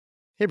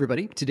Hey,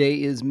 everybody.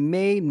 Today is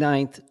May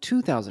 9th,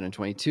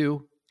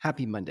 2022.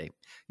 Happy Monday.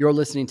 You're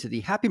listening to the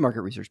Happy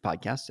Market Research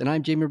Podcast, and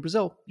I'm Jamie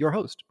Brazil, your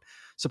host.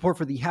 Support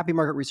for the Happy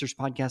Market Research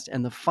Podcast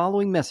and the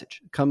following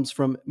message comes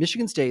from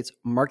Michigan State's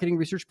Marketing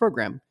Research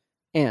Program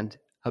and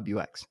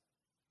HubUX.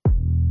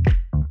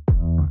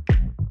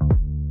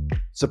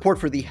 Support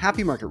for the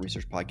Happy Market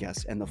Research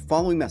Podcast and the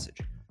following message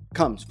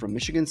comes from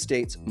Michigan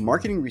State's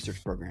Marketing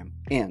Research Program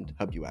and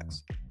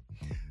HubUX.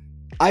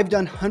 I've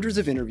done hundreds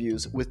of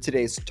interviews with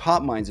today's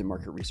top minds in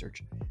market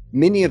research.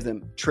 Many of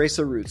them trace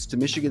their roots to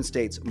Michigan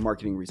State's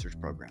Marketing Research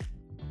Program.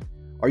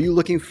 Are you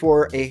looking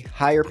for a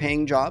higher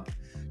paying job,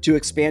 to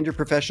expand your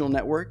professional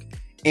network,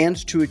 and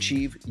to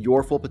achieve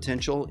your full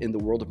potential in the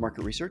world of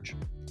market research?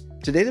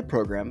 Today, the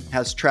program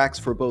has tracks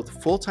for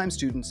both full-time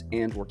students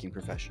and working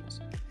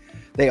professionals.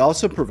 They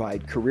also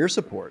provide career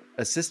support,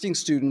 assisting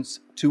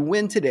students to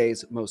win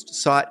today's most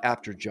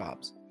sought-after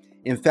jobs.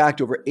 In fact,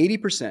 over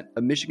 80%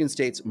 of Michigan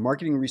State's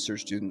marketing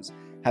research students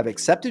have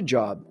accepted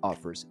job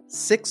offers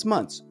 6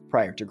 months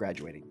prior to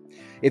graduating.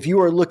 If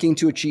you are looking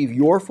to achieve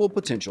your full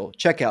potential,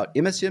 check out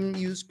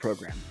MSMU's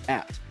program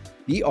at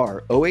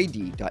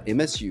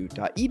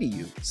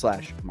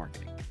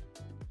broad.msu.edu/marketing.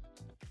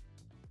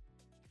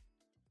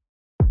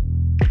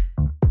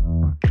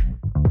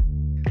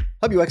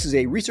 HubUX is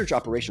a research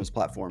operations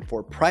platform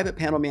for private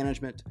panel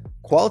management,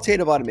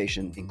 qualitative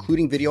automation,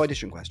 including video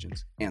audition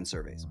questions, and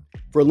surveys.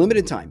 For a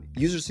limited time,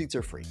 user seats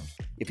are free.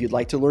 If you'd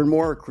like to learn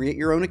more or create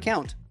your own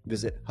account,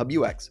 visit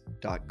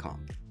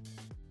hubux.com.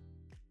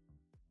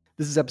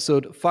 This is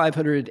episode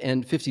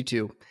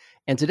 552,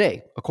 and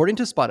today, according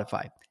to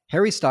Spotify,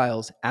 Harry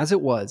Styles' As It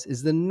Was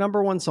is the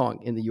 #1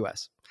 song in the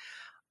US.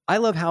 I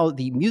love how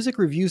the music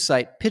review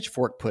site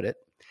Pitchfork put it.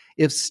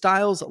 If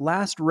Styles'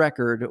 last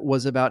record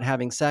was about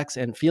having sex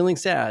and feeling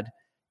sad,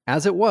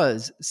 As It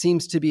Was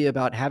seems to be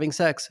about having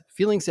sex,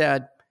 feeling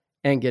sad,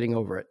 and getting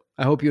over it.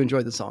 I hope you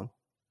enjoy the song.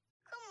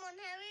 Come on,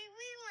 Harry,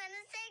 we want to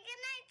say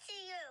goodnight to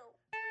you.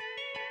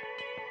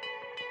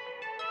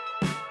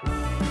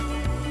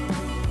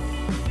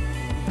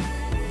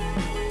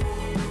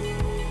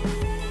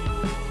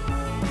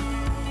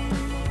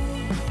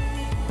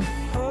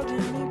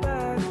 Holding me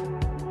back,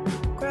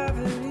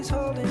 gravity's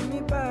holding me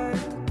back.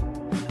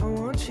 I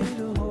want you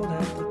to hold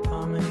out the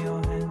palm of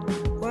your hand.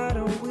 Why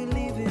don't we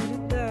leave it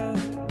at that?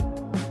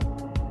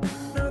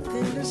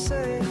 Nothing to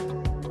say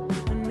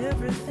when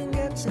everything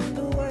gets in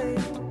the way.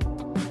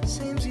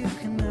 Seems you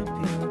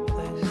cannot be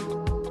replaced,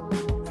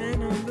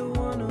 and I'm the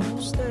one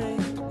who'll stay.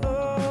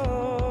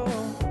 Oh,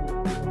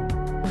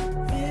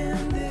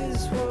 in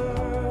this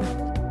world,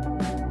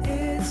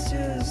 it's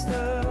just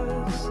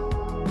us.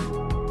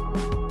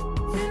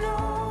 You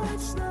know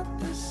it's not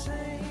the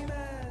same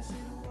as it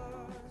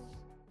was.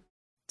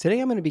 Today,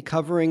 I'm going to be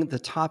covering the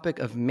topic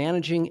of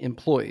managing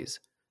employees,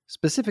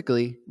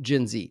 specifically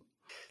Gen Z.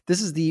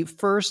 This is the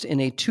first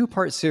in a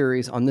 2-part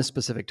series on this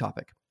specific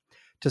topic.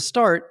 To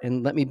start,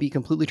 and let me be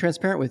completely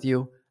transparent with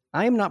you,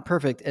 I am not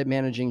perfect at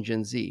managing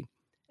Gen Z,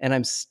 and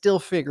I'm still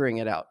figuring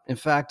it out. In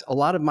fact, a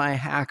lot of my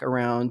hack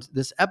around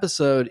this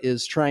episode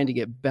is trying to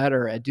get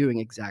better at doing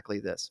exactly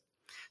this.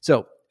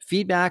 So,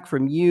 feedback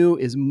from you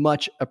is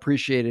much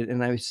appreciated,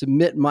 and I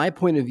submit my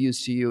point of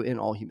views to you in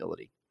all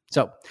humility.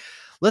 So,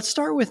 let's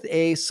start with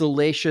a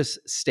salacious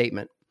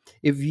statement.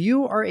 If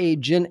you are a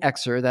Gen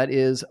Xer that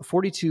is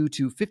 42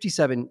 to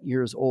 57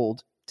 years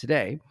old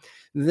today,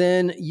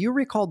 then you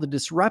recall the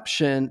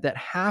disruption that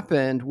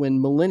happened when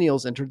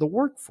millennials entered the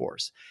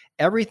workforce.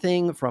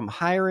 Everything from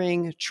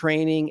hiring,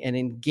 training, and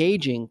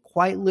engaging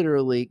quite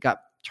literally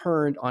got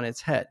turned on its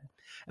head.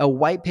 A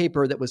white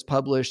paper that was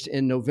published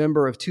in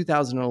November of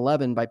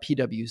 2011 by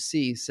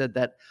PwC said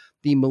that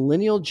the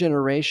millennial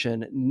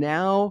generation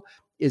now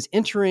is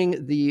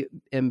entering the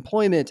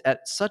employment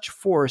at such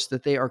force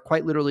that they are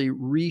quite literally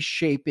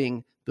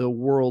reshaping the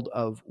world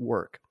of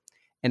work.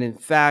 And in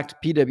fact,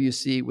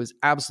 PwC was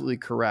absolutely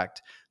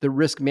correct. The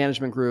risk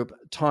management group,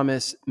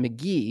 Thomas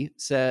McGee,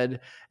 said,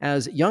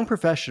 as young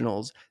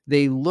professionals,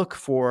 they look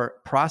for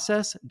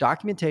process,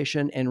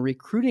 documentation, and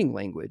recruiting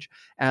language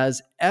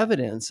as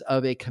evidence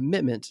of a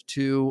commitment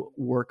to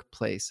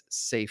workplace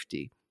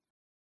safety.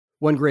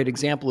 One great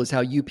example is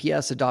how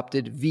UPS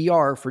adopted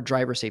VR for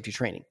driver safety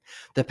training.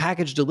 The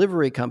package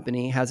delivery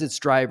company has its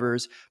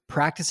drivers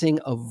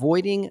practicing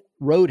avoiding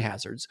road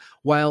hazards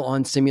while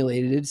on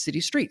simulated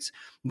city streets.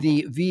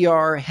 The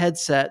VR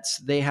headsets,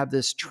 they have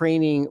this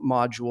training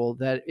module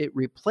that it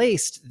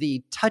replaced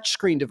the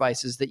touchscreen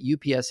devices that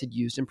UPS had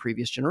used in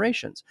previous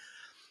generations.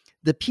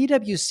 The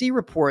PwC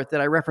report that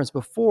I referenced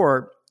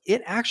before,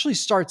 it actually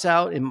starts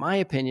out, in my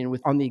opinion,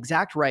 on the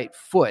exact right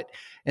foot.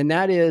 And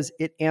that is,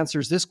 it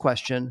answers this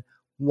question: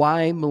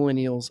 why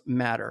millennials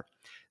matter.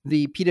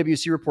 The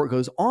PwC report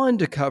goes on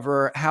to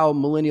cover how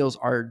millennials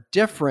are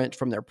different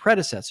from their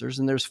predecessors.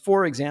 And there's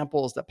 4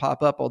 examples that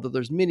pop up, although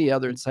there's many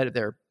others inside of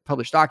their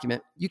published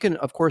document. You can,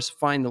 of course,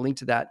 find the link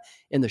to that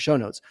in the show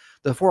notes.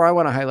 The 4 I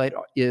want to highlight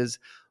is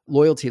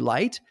loyalty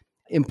light,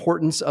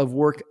 importance of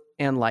work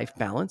and life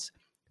balance,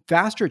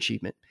 faster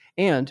achievement,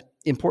 and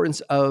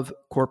importance of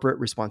corporate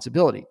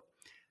responsibility.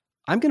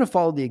 I'm going to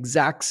follow the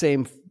exact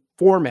same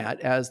format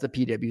as the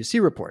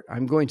PwC report.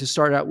 I'm going to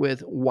start out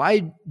with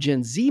why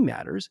Gen Z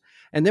matters,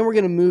 and then we're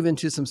going to move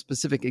into some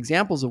specific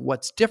examples of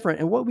what's different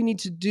and what we need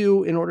to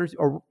do in order,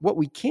 or what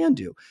we can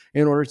do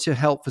in order to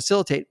help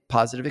facilitate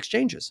positive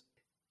exchanges.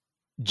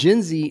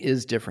 Gen Z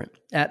is different.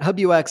 At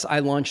HubUX, I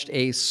launched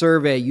a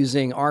survey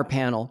using our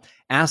panel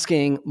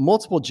asking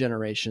multiple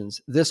generations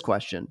this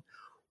question: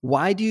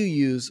 why do you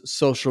use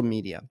social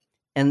media?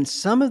 And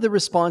some of the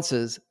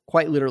responses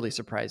quite literally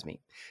surprised me.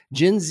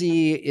 Gen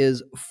Z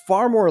is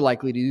far more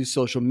likely to use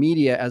social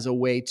media as a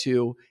way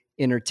to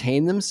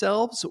entertain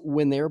themselves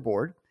when they are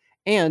bored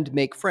and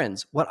make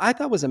friends. What I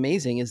thought was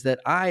amazing is that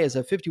I, as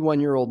a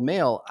 51-year-old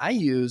male, I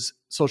use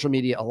social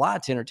media a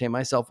lot to entertain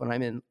myself when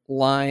I'm in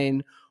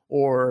line,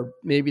 or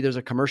maybe there's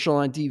a commercial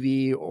on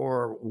TV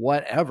or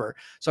whatever.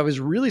 So I was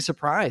really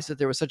surprised that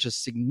there was such a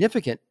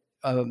significant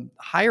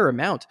higher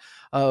amount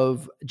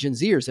of Gen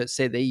Zers that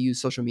say they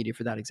use social media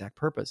for that exact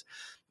purpose.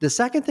 The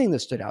second thing that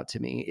stood out to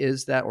me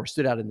is that, or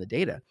stood out in the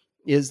data,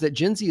 is that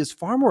Gen Z is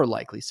far more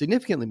likely,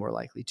 significantly more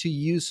likely, to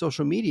use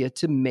social media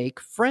to make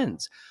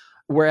friends.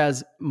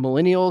 Whereas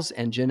millennials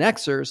and Gen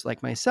Xers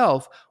like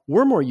myself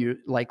were more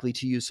likely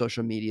to use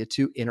social media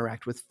to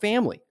interact with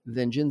family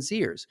than Gen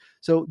Zers.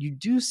 So you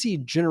do see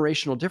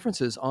generational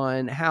differences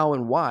on how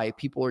and why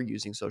people are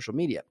using social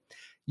media.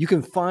 You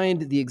can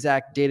find the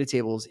exact data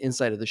tables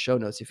inside of the show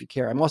notes if you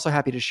care. I'm also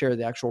happy to share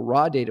the actual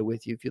raw data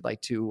with you if you'd like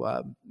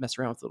to mess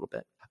around with it a little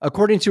bit.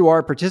 According to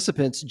our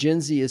participants, Gen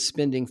Z is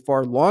spending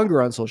far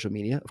longer on social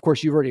media. Of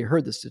course, you've already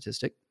heard the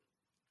statistic,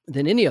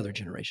 than any other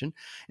generation.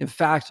 In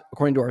fact,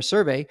 according to our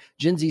survey,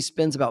 Gen Z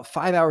spends about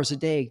 5 hours a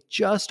day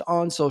just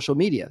on social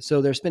media.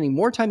 So they're spending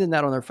more time than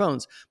that on their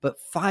phones, but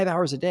 5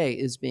 hours a day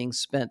is being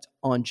spent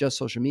on just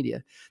social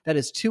media. That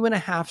is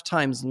 2.5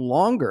 times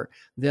longer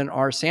than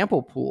our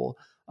sample pool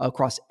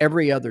across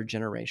every other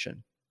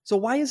generation. So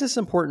why is this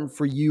important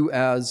for you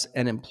as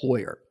an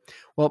employer?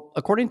 Well,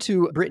 according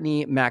to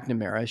Brittany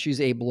McNamara, she's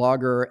a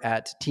blogger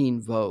at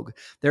Teen Vogue,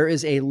 there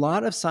is a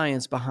lot of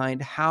science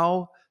behind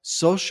how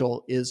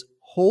social is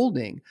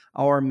holding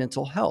our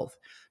mental health.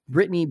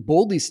 Brittany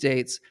boldly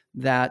states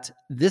that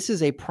this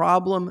is a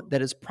problem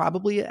that is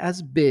probably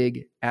as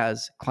big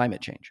as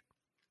climate change.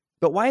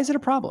 But why is it a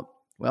problem?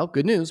 Well,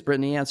 good news,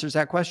 Brittany answers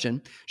that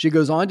question. She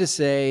goes on to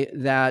say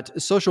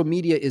that social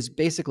media is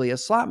basically a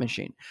slot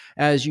machine.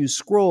 As you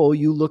scroll,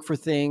 you look for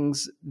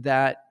things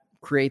that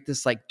create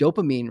this like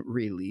dopamine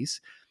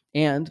release.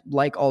 And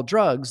like all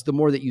drugs, the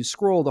more that you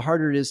scroll, the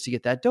harder it is to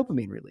get that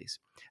dopamine release.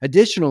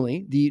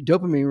 Additionally, the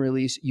dopamine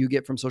release you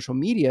get from social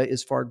media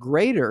is far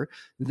greater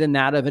than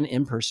that of an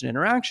in-person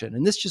interaction.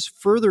 And this just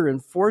further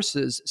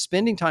enforces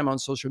spending time on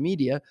social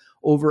media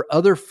over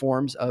other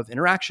forms of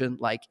interaction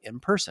like in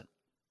person.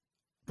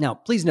 Now,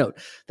 please note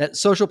that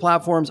social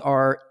platforms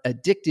are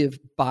addictive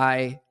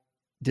by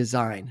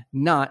design,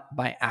 not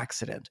by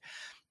accident.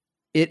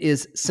 It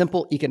is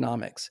simple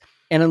economics.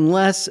 And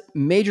unless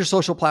major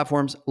social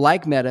platforms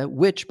like Meta,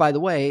 which, by the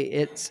way,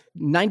 it's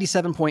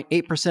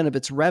 97.8% of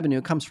its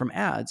revenue comes from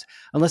ads,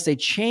 unless they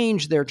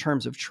change their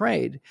terms of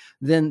trade,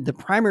 then the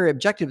primary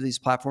objective of these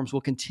platforms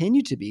will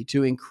continue to be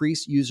to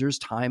increase users'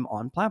 time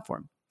on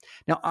platform.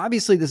 Now,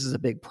 obviously, this is a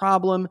big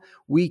problem.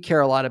 We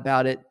care a lot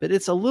about it, but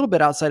it's a little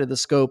bit outside of the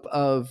scope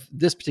of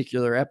this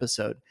particular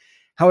episode.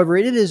 However,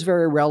 it is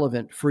very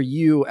relevant for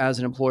you as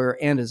an employer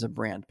and as a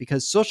brand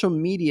because social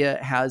media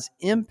has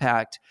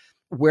impact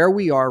where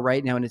we are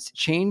right now, and it's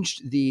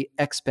changed the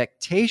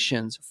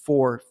expectations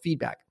for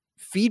feedback.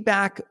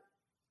 Feedback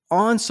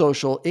on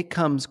social, it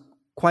comes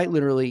quite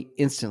literally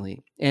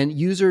instantly. And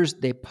users,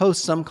 they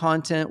post some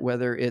content,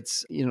 whether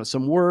it's,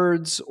 some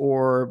words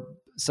or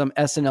some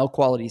SNL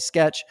quality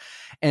sketch,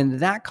 and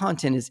that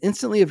content is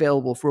instantly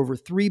available for over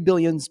 3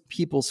 billion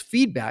people's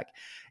feedback,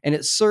 and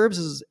it serves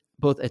as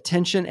both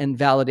attention and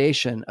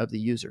validation of the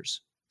users.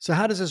 So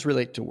how does this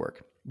relate to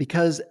work?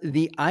 Because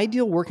the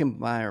ideal work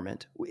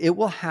environment, it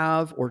will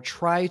have or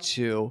try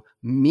to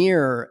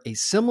mirror a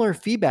similar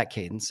feedback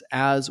cadence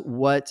as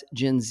what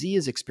Gen Z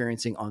is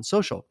experiencing on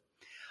social.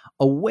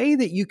 A way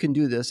that you can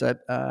do this,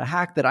 a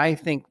hack that I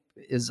think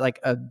is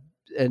like a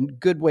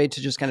good way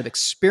to just kind of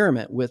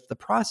experiment with the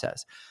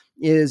process,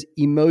 is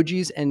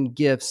emojis and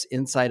GIFs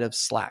inside of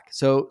Slack.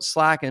 So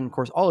Slack, and of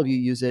course, all of you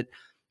use it.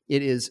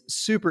 It is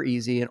super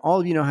easy, and all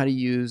of you know how to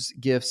use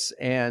GIFs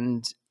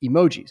and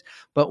emojis.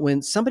 But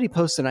when somebody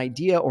posts an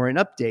idea or an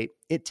update,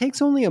 it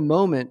takes only a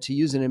moment to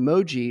use an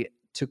emoji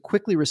to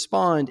quickly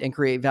respond and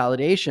create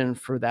validation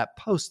for that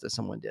post that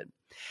someone did.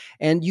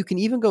 And you can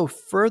even go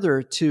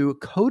further to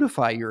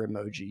codify your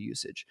emoji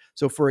usage.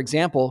 So for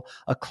example,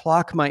 a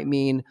clock might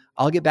mean,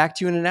 I'll get back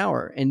to you in an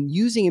hour. And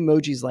using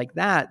emojis like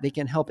that, they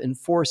can help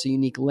enforce a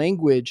unique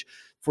language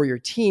for your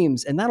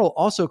teams. And that'll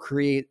also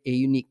create a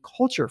unique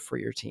culture for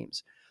your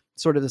teams.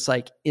 Sort of this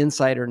like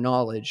insider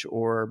knowledge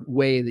or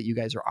way that you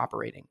guys are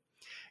operating.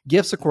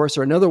 GIFs, of course,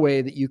 are another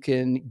way that you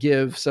can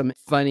give some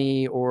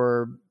funny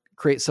or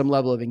create some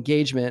level of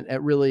engagement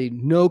at really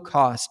no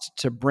cost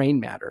to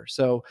brain matter.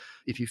 So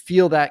if you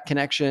feel that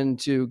connection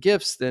to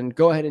GIFs, then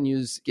go ahead and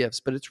use GIFs.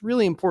 But it's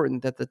really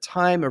important that the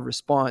time of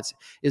response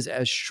is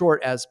as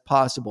short as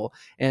possible.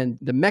 And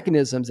the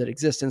mechanisms that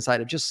exist inside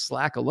of just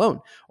Slack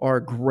alone are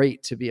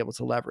great to be able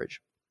to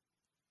leverage.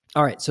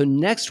 All right, so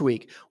next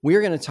week,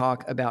 we're going to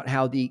talk about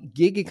how the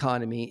gig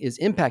economy is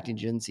impacting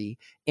Gen Z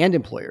and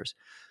employers.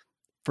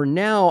 For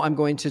now, I'm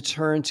going to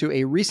turn to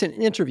a recent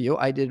interview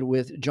I did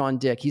with John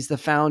Dick. He's the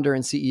founder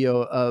and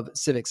CEO of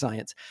Civic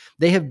Science.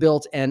 They have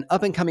built an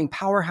up-and-coming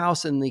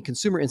powerhouse in the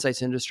consumer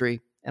insights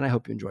industry, and I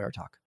hope you enjoy our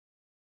talk.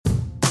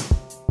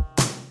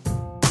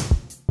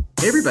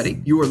 Hey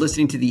everybody, you are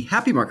listening to the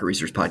Happy Market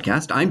Research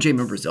Podcast. I'm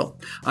Jamin Brazil.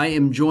 I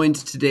am joined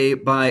today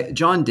by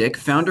John Dick,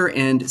 founder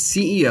and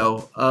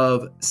CEO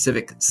of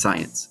Civic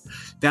Science.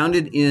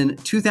 Founded in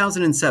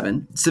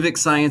 2007, Civic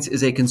Science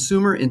is a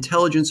consumer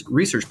intelligence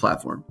research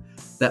platform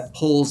that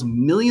polls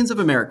millions of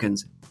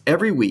Americans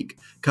every week,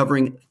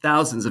 covering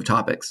thousands of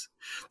topics.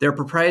 Their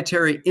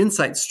proprietary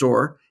insight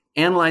store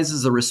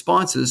analyzes the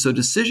responses so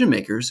decision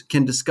makers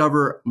can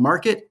discover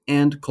market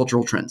and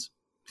cultural trends.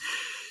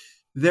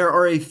 There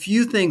are a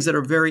few things that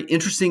are very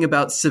interesting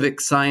about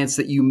Civic Science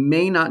that you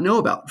may not know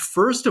about.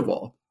 First of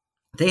all,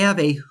 they have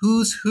a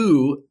who's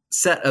who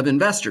set of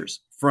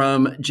investors,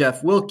 from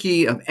Jeff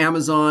Wilke of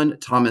Amazon,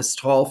 Thomas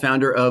Tull,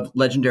 founder of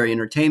Legendary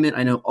Entertainment.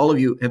 I know all of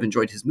you have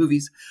enjoyed his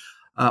movies,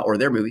 or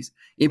their movies,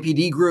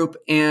 NPD Group,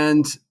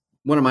 and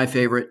one of my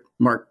favorite,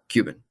 Mark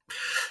Cuban.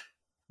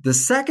 The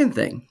second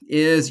thing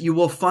is you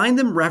will find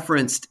them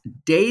referenced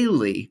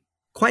daily,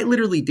 quite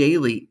literally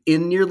daily,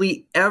 in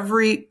nearly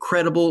every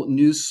credible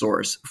news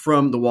source,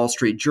 from the Wall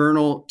Street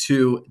Journal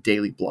to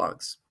daily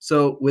blogs.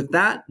 So with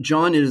that,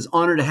 John, it is an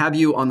honor to have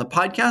you on the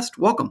podcast.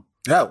 Welcome.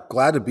 Yeah,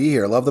 glad to be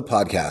here. Love the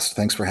podcast.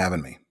 Thanks for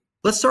having me.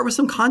 Let's start with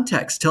some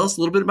context. Tell us a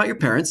little bit about your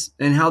parents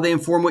and how they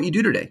inform what you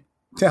do today.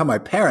 Yeah, my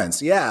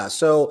parents. Yeah.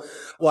 So,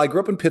 I grew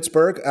up in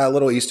Pittsburgh, a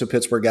little east of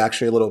Pittsburgh,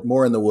 actually, a little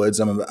more in the woods.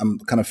 I'm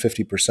kind of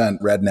 50%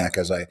 redneck,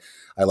 as I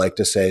like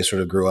to say,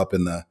 sort of grew up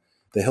in the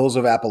hills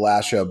of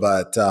Appalachia,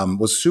 but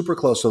was super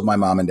close with my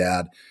mom and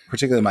dad,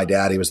 particularly my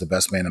dad. He was the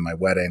best man in my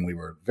wedding. We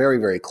were very,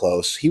 very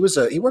close. He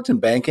worked in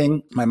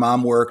banking. My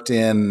mom worked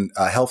in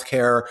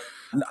healthcare.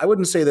 I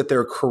wouldn't say that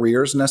their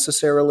careers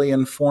necessarily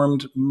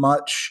informed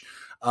much,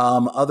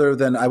 other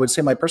than I would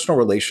say my personal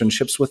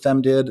relationships with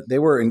them did. They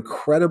were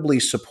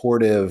incredibly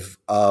supportive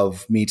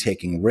of me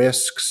taking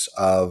risks,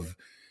 of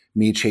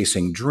me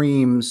chasing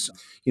dreams.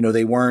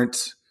 They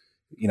weren't,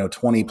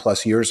 20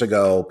 plus years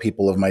ago,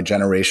 people of my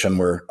generation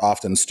were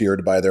often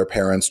steered by their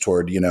parents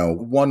toward,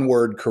 one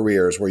word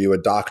careers. Were you a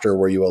doctor?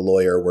 Were you a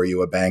lawyer? Were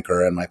you a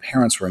banker? And my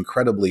parents were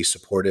incredibly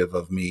supportive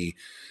of me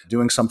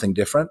doing something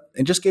different,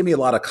 and just gave me a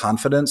lot of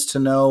confidence to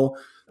know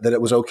that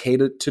it was okay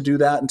to do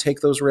that and take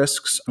those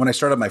risks. When I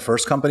started my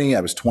first company, I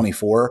was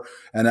 24,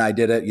 and I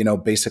did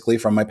it, basically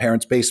from my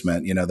parents'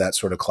 basement, that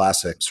sort of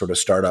classic sort of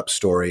startup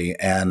story.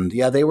 And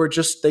yeah, they were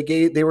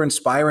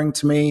inspiring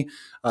to me.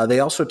 They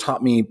also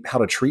taught me how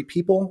to treat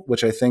people,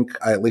 which I think,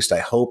 at least I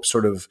hope,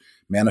 sort of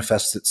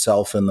manifests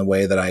itself in the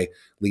way that I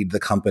lead the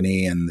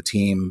company and the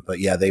team. But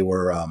yeah, they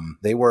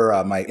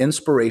were my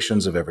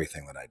inspirations of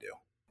everything that I do.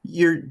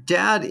 Your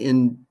dad,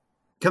 in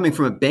coming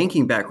from a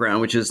banking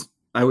background, which is,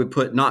 I would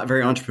put, not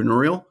very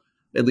entrepreneurial,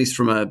 at least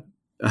from a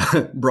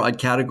broad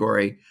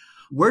category.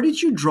 Where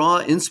did you draw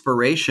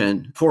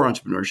inspiration for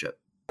entrepreneurship?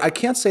 I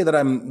can't say that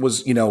I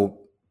was,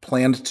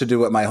 planned to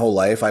do it my whole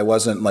life. I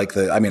wasn't like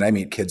I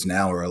meet kids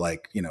now who are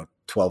like,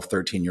 12,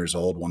 13 years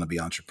old, want to be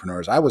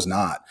entrepreneurs. I was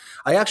not.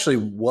 I actually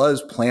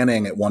was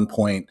planning at one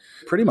point,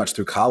 pretty much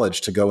through college,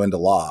 to go into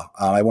law.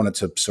 I wanted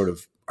to sort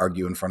of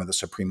argue in front of the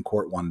Supreme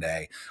Court one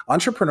day.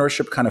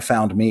 Entrepreneurship kind of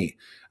found me.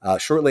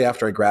 Shortly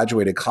after I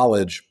graduated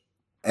college,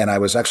 and I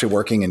was actually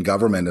working in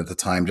government at the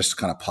time, just to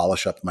kind of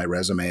polish up my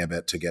resume a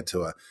bit to get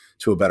to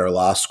a better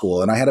law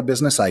school. And I had a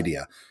business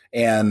idea.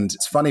 And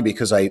it's funny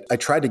because I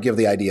tried to give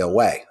the idea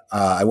away.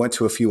 I went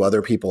to a few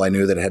other people I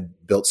knew that had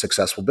built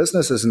successful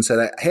businesses and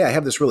said, hey, I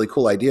have this really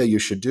cool idea. You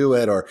should do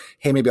it. Or,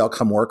 hey, maybe I'll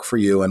come work for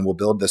you and we'll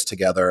build this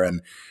together.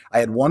 And I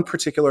had one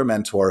particular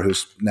mentor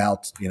who's now,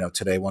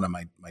 today one of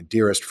my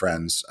dearest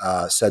friends,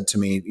 said to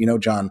me,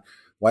 John,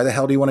 why the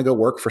hell do you want to go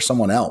work for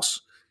someone else?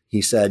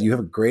 He said, you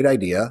have a great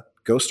idea.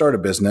 Go start a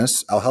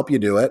business. I'll help you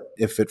do it.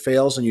 If it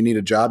fails and you need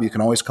a job, you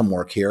can always come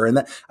work here. And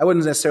I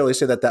wouldn't necessarily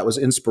say that was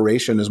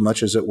inspiration as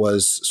much as it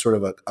was sort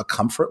of a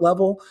comfort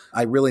level.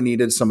 I really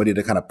needed somebody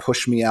to kind of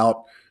push me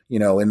out,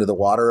 into the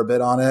water a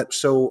bit on it.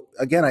 So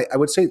again, I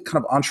would say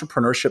kind of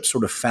entrepreneurship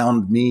sort of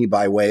found me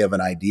by way of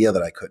an idea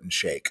that I couldn't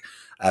shake,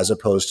 as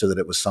opposed to that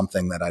it was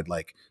something that I'd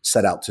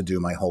set out to do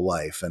my whole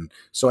life. And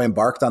so I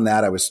embarked on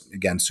that. I was,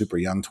 again, super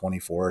young,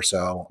 24 or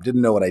so,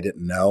 didn't know what I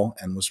didn't know,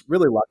 and was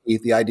really lucky.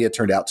 The idea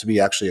turned out to be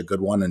actually a good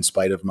one in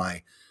spite of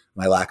my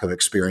lack of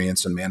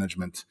experience and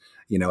management,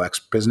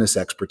 business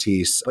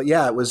expertise. But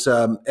yeah, it was,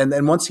 and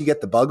then once you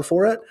get the bug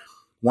for it,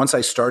 once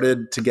I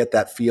started to get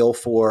that feel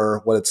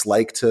for what it's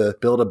like to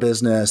build a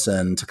business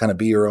and to kind of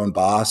be your own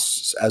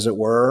boss, as it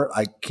were,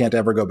 I can't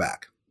ever go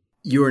back.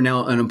 You are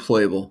now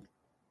unemployable.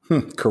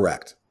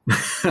 Correct.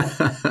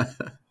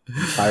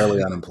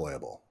 Entirely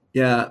unemployable.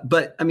 Yeah.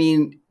 But I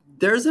mean,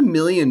 there's a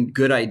million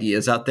good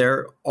ideas out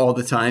there all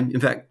the time. In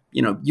fact,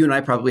 you and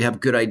I probably have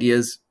good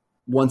ideas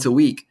once a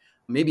week,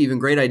 maybe even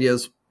great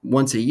ideas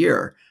once a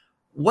year.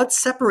 What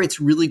separates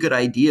really good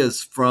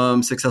ideas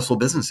from successful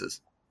businesses?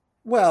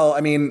 Well,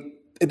 I mean,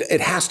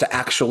 it has to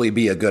actually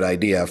be a good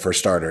idea for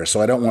starters.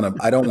 So I don't want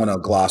to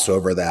gloss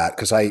over that,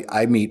 because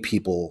I meet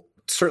people,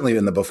 certainly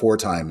in the before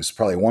times,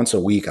 probably once a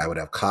week, I would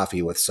have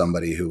coffee with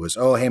somebody who was,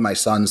 oh, hey, my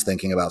son's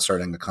thinking about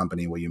starting a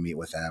company. Will you meet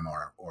with them?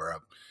 Or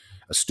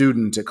a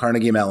student at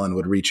Carnegie Mellon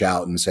would reach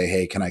out and say,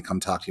 hey, can I come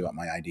talk to you about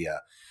my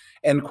idea?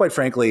 And quite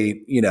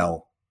frankly,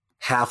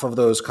 half of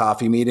those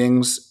coffee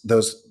meetings,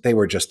 they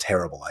were just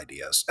terrible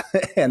ideas.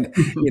 And,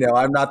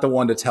 I'm not the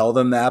one to tell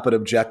them that, but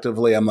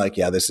objectively, I'm like,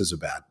 yeah, this is a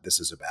bad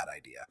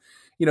idea.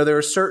 There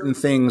are certain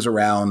things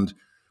around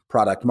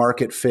product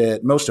market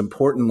fit. Most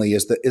importantly,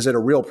 is it a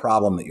real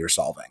problem that you're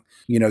solving?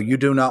 You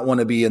do not want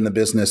to be in the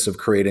business of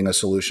creating a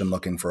solution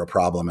looking for a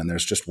problem. And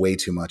there's just way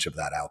too much of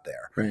that out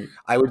there. Right.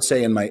 I would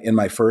say in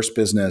my first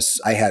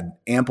business, I had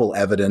ample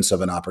evidence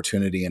of an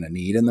opportunity and a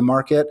need in the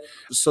market.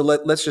 So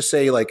let's just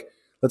say,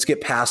 let's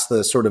get past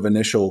the sort of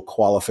initial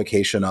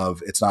qualification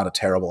of it's not a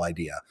terrible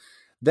idea.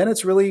 Then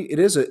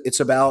it's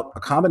about a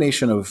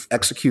combination of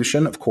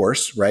execution, of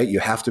course, right? You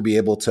have to be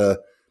able to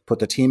put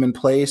the team in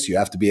place. You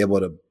have to be able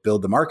to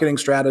build the marketing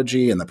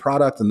strategy and the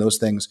product and those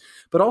things,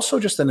 but also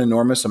just an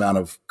enormous amount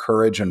of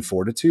courage and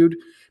fortitude,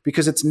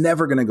 because it's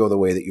never going to go the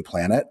way that you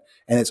plan it.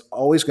 And it's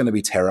always going to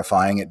be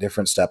terrifying at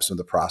different steps of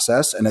the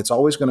process. And it's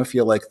always going to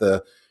feel like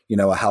a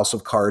house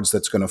of cards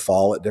that's going to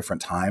fall at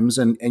different times.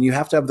 And you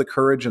have to have the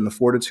courage and the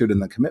fortitude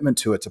and the commitment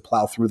to it to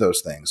plow through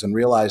those things and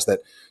realize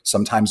that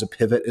sometimes a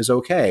pivot is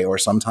okay, or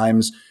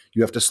sometimes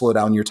you have to slow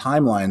down your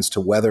timelines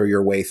to weather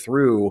your way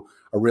through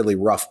a really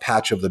rough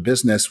patch of the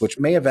business, which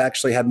may have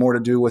actually had more to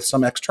do with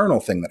some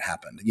external thing that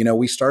happened.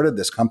 We started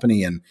this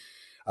company and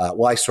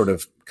I sort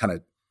of kind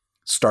of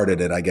started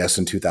it, I guess,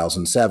 in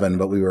 2007,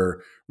 but we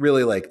were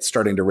really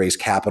starting to raise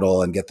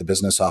capital and get the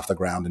business off the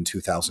ground in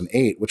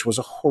 2008, which was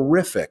a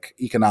horrific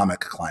economic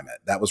climate.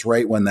 That was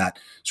right when that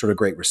sort of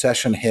Great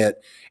Recession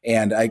hit.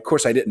 And of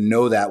course, I didn't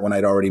know that when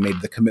I'd already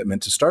made the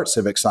commitment to start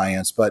Civic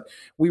Science, but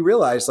we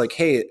realized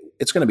hey,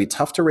 it's going to be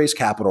tough to raise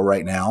capital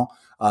right now.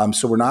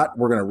 So we're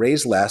going to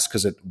raise less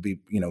because it would be,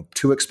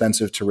 too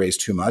expensive to raise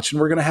too much.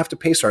 And we're going to have to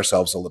pace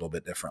ourselves a little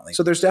bit differently.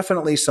 So there's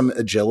definitely some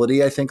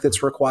agility, I think,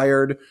 that's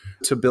required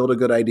to build a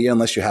good idea,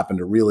 unless you happen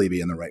to really be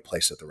in the right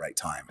place at the right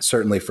time.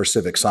 Certainly for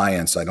Civic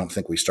Science, I don't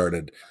think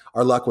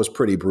our luck was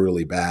pretty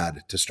brutally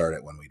bad to start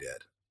it when we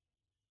did.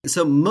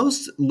 So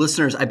most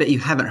listeners, I bet you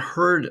haven't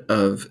heard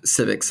of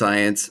Civic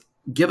Science.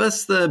 Give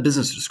us the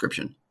business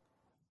description.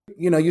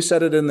 You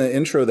said it in the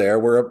intro there.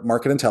 We're a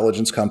market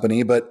intelligence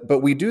company,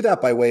 but we do that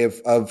by way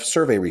of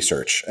survey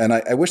research. And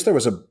I wish there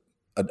was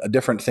a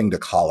different thing to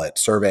call it,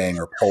 surveying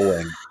or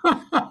polling.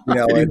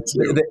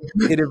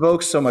 It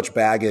evokes so much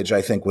baggage,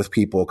 I think, with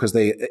people, because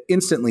they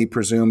instantly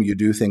presume you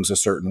do things a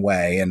certain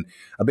way. And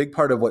a big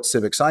part of what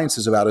Civic Science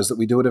is about is that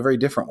we do it a very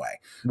different way.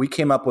 We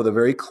came up with a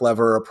very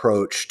clever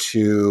approach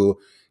to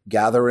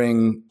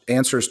gathering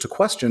answers to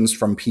questions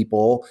from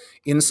people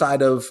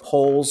inside of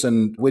holes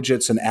and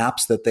widgets and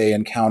apps that they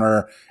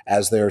encounter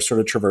as they're sort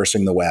of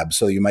traversing the web.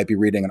 So you might be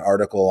reading an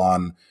article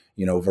on,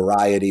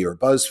 Variety or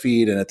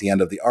BuzzFeed. And at the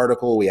end of the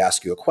article, we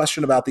ask you a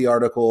question about the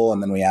article.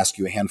 And then we ask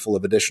you a handful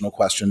of additional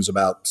questions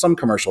about some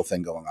commercial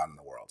thing going on in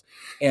the world.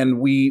 And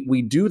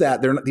we do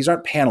that. These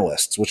aren't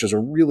panelists, which is a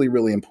really,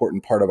 really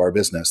important part of our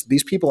business.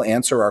 These people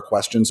answer our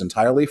questions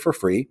entirely for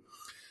free.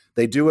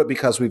 They do it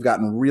because we've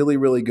gotten really,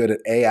 really good at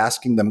A,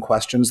 asking them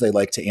questions they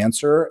like to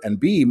answer, and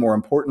B, more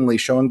importantly,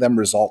 showing them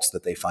results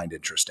that they find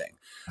interesting,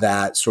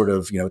 that sort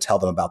of, tell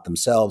them about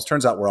themselves.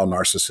 Turns out we're all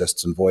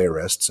narcissists and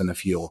voyeurists. And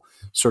if you'll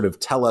sort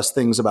of tell us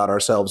things about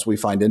ourselves we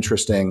find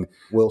interesting,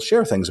 we'll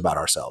share things about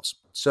ourselves.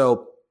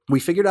 So we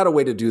figured out a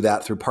way to do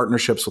that through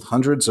partnerships with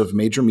hundreds of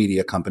major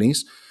media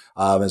companies,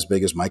 as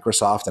big as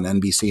Microsoft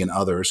and NBC and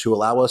others, who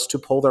allow us to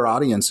pull their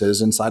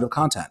audiences inside of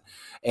content.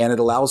 And it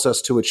allows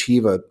us to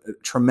achieve a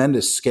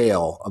tremendous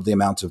scale of the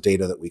amount of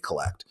data that we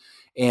collect.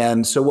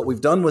 And so what we've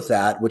done with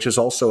that, which is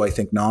also, I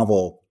think,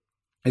 novel,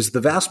 is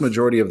the vast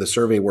majority of the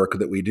survey work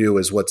that we do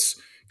is what's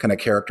kind of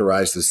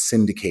characterized as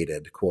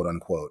syndicated, quote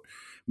unquote,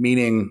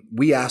 meaning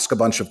we ask a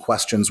bunch of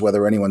questions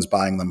whether anyone's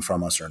buying them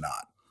from us or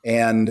not.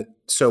 And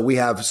so we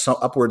have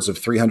upwards of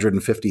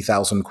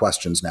 350,000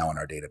 questions now in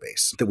our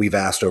database that we've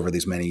asked over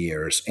these many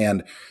years.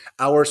 And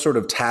our sort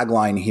of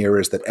tagline here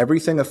is that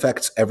everything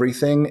affects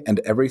everything and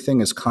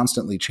everything is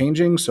constantly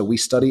changing. So we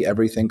study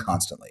everything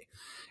constantly.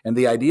 And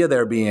the idea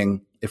there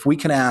being, if we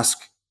can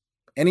ask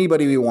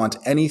anybody we want,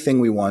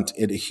 anything we want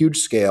at a huge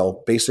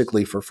scale,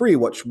 basically for free,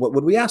 what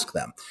would we ask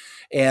them?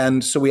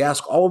 And so we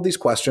ask all of these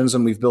questions,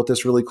 and we've built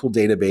this really cool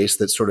database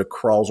that sort of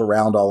crawls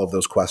around all of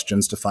those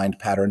questions to find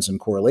patterns and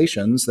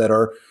correlations that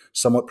are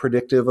somewhat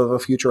predictive of a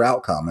future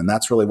outcome. And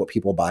that's really what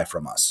people buy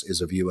from us, is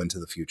a view into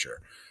the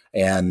future.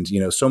 And,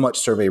 so much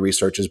survey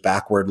research is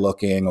backward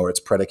looking or it's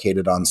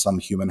predicated on some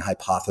human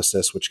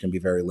hypothesis, which can be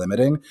very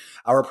limiting.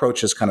 Our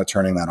approach is kind of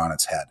turning that on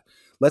its head.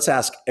 Let's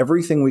ask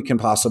everything we can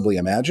possibly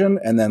imagine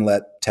and then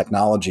let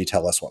technology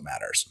tell us what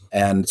matters.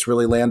 And it's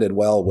really landed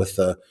well with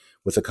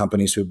the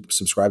companies who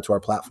subscribe to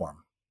our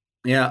platform.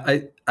 Yeah,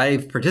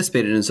 I've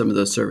participated in some of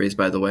those surveys,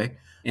 by the way,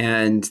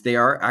 and they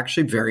are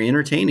actually very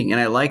entertaining.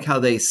 And I like how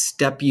they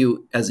step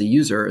you as a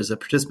user, as a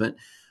participant.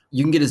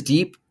 You can get as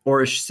deep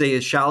or say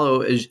as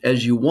shallow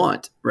as you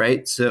want,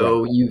 right?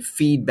 So you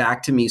feed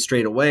back to me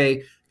straight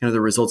away kind of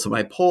the results of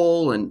my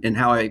poll and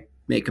how I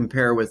may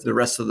compare with the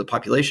rest of the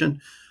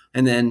population.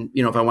 And then,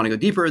 if I want to go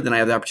deeper, then I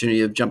have the opportunity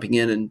of jumping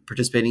in and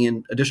participating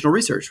in additional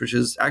research, which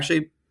is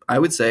actually, I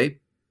would say,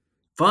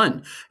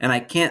 fun. And I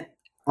can't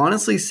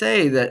honestly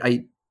say that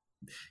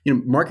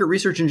market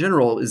research in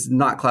general is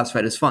not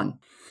classified as fun.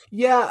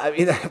 Yeah, I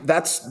mean,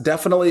 that's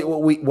definitely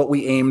what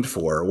we aimed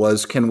for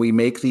was, can we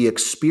make the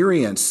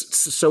experience?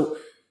 So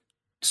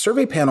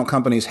survey panel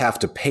companies have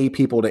to pay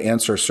people to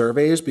answer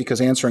surveys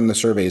because answering the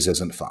surveys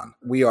isn't fun.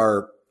 We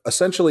are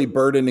essentially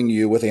burdening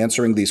you with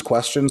answering these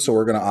questions. So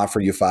we're going to offer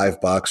you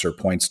 $5 or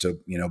points to,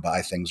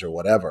 buy things or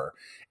whatever.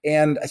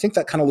 And I think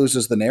that kind of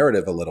loses the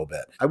narrative a little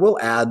bit. I will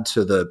add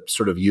to the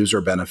sort of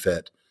user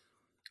benefit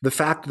the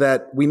fact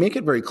that we make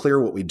it very clear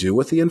what we do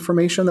with the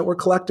information that we're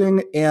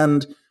collecting.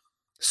 And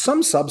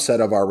some subset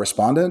of our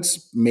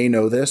respondents may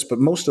know this, but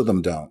most of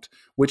them don't,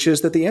 which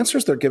is that the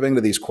answers they're giving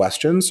to these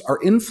questions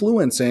are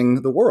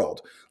influencing the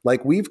world.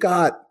 Like we've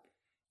got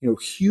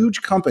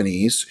huge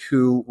companies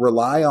who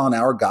rely on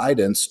our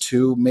guidance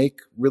to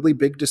make really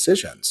big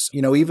decisions.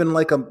 Even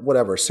like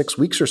 6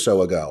 weeks or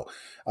so ago,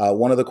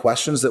 one of the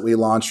questions that we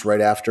launched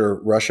right after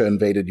Russia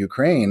invaded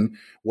Ukraine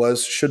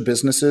was, should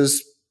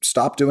businesses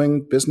stop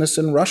doing business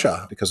in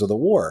Russia because of the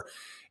war?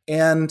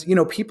 And,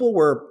 people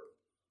were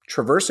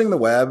traversing the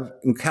web,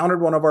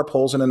 encountered one of our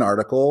polls in an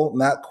article,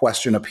 and that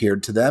question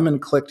appeared to them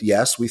and clicked,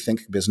 yes, we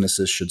think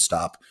businesses should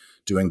stop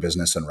doing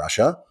business in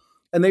Russia.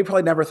 And they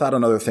probably never thought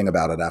another thing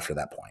about it after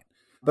that point.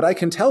 But I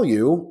can tell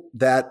you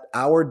that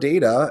our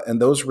data and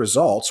those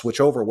results,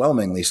 which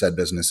overwhelmingly said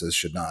businesses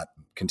should not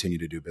continue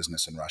to do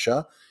business in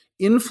Russia,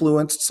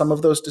 influenced some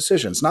of those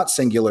decisions. Not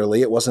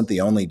singularly, it wasn't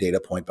the only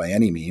data point by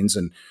any means.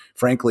 And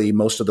frankly,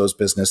 most of those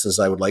businesses,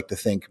 I would like to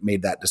think,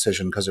 made that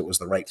decision because it was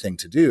the right thing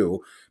to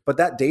do. But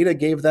that data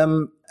gave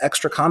them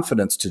extra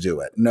confidence to do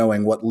it,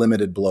 knowing what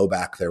limited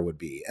blowback there would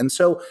be. And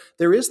so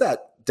there is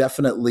that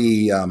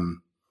definitely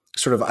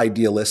sort of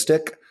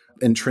idealistic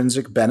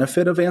intrinsic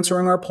benefit of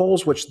answering our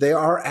polls, which they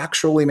are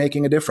actually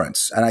making a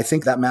difference. And I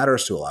think that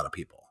matters to a lot of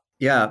people.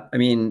 Yeah. I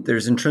mean,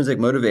 there's intrinsic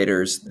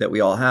motivators that we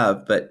all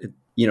have, but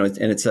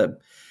it's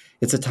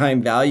a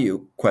time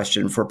value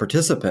question for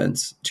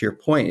participants. To your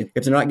point,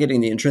 if they're not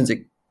getting the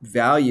intrinsic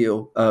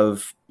value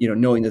of,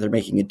 knowing that they're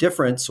making a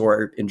difference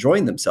or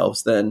enjoying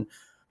themselves, then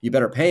you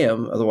better pay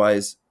them.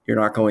 Otherwise, you're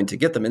not going to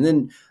get them. And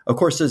then, of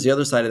course, there's the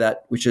other side of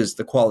that, which is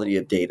the quality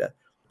of data.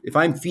 If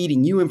I'm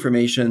feeding you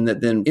information that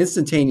then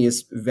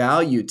instantaneous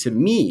value to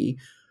me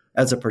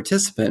as a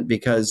participant,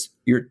 because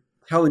you're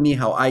telling me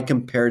how I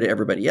compare to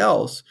everybody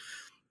else,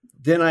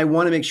 then I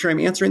want to make sure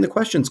I'm answering the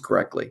questions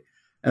correctly,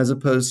 as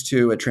opposed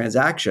to a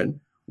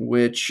transaction,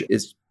 which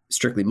is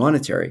strictly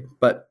monetary.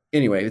 But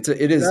anyway, it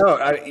is.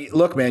 No,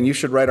 look, man, you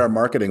should write our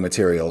marketing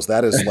materials.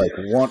 That is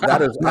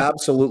that is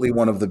absolutely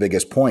one of the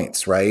biggest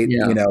points, right?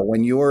 Yeah.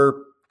 When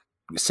you're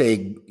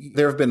say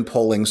there have been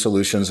polling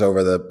solutions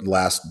over the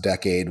last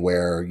decade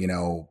where,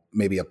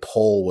 maybe a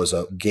poll was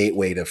a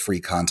gateway to free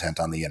content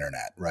on the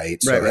internet,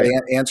 right? So right.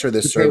 Answer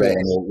this survey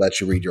and we'll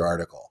let you read your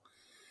article.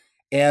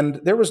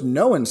 And there was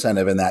no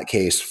incentive in that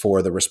case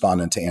for the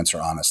respondent to answer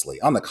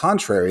honestly. On the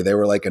contrary, they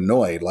were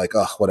annoyed,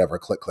 whatever,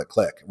 click, click,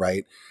 click,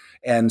 right?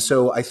 And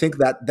so I think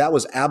that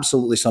was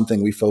absolutely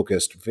something we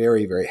focused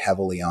very, very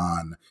heavily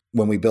on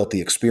when we built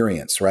the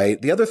experience,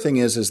 right? The other thing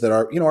is that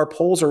our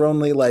polls are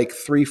only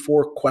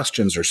 3-4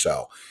 questions or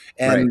so.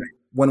 And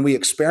when we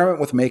experiment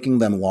with making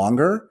them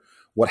longer,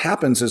 what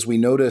happens is we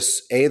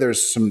notice,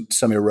 there's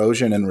some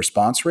erosion in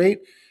response rate.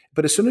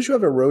 But as soon as you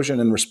have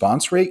erosion in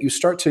response rate, you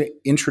start to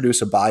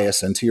introduce a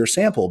bias into your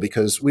sample,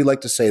 because we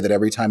like to say that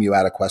every time you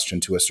add a question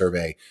to a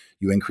survey,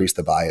 you increase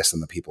the bias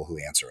in the people who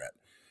answer it.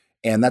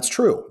 And that's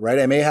true, right?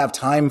 I may have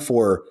time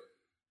for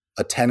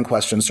a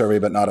 10-question survey,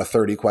 but not a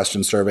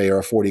 30-question survey or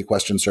a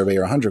 40-question survey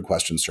or a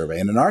 100-question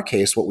survey. And in our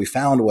case, what we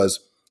found was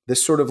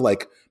this sort of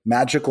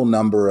magical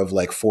number of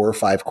 4 or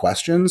 5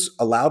 questions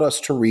allowed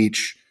us to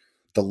reach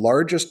the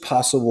largest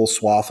possible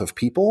swath of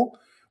people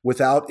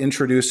without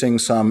introducing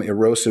some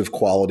erosive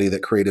quality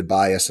that created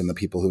bias in the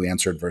people who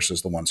answered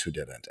versus the ones who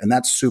didn't. And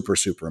that's super,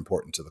 super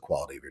important to the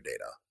quality of your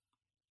data.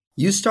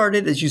 You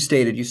started, as you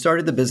stated,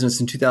 the business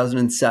in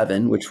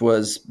 2007, which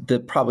was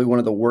probably one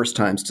of the worst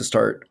times to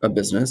start a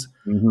business.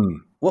 Mm-hmm.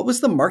 What was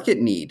the market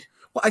need?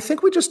 Well, I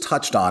think we just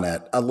touched on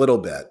it a little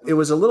bit. It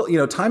was a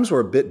little, times were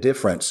a bit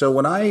different. So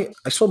when I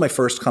sold my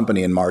first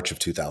company in March of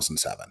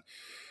 2007,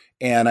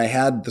 and I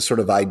had the sort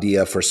of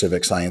idea for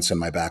civic science in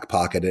my back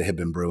pocket. It had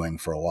been brewing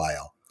for a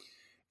while.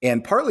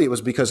 And partly it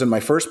was because in my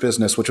first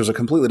business, which was a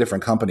completely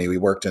different company,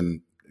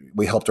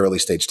 we helped early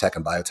stage tech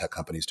and biotech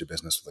companies do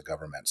business with the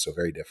government. So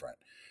very different.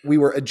 We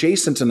were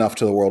adjacent enough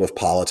to the world of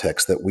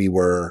politics that we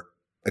were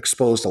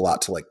exposed a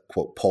lot to like,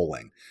 quote,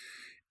 polling.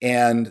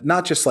 And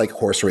not just like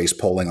horse race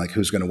polling, like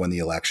who's going to win the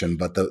election,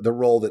 but the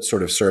role that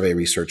sort of survey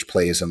research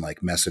plays in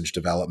like message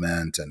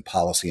development and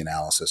policy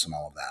analysis and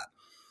all of that.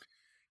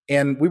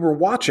 And we were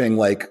watching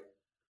like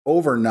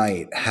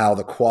overnight how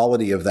the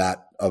quality of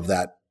that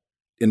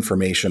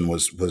information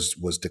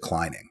was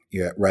declining.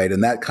 Yeah, right.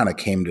 And that kind of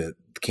came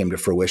to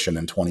fruition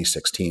in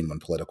 2016 when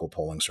political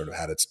polling sort of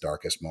had its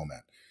darkest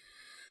moment.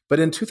 But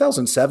in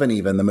 2007,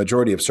 even the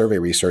majority of survey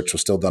research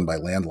was still done by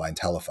landline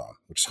telephone,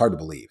 which is hard to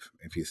believe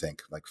if you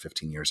think like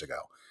 15 years ago.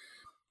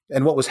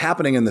 And what was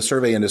happening in the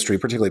survey industry,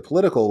 particularly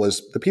political,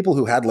 was the people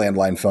who had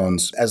landline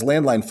phones, as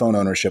landline phone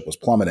ownership was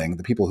plummeting,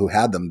 the people who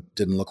had them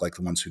didn't look like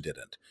the ones who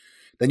didn't.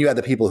 Then you had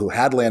the people who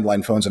had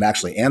landline phones and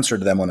actually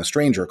answered them when a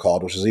stranger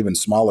called, which is an even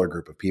smaller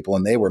group of people,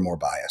 and they were more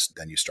biased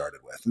than you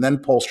started with. And then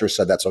pollsters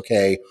said, that's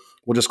okay,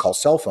 we'll just call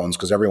cell phones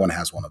because everyone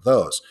has one of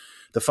those.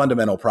 The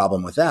fundamental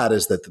problem with that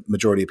is that the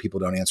majority of people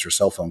don't answer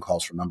cell phone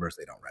calls from numbers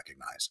they don't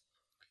recognize.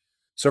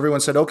 So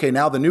everyone said, okay,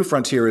 now the new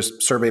frontier is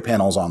survey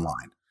panels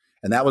online.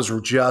 And that was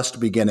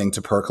just beginning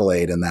to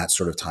percolate in that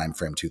sort of time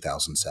frame,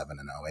 2007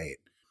 and 2008.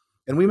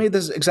 And we made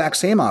this exact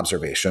same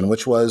observation,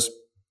 which was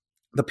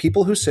the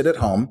people who sit at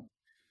home,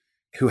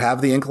 who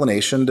have the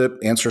inclination to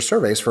answer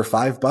surveys for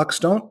 $5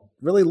 don't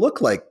really look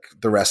like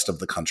the rest of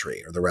the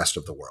country or the rest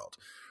of the world.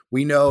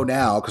 We know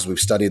now, because we've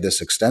studied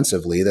this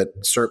extensively, that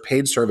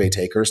paid survey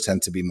takers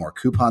tend to be more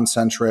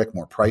coupon-centric,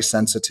 more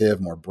price-sensitive,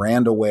 more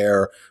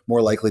brand-aware,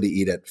 more likely to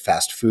eat at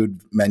fast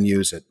food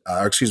menus,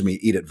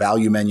 eat at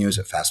value menus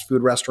at fast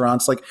food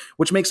restaurants,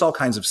 which makes all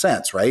kinds of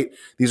sense, right?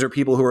 These are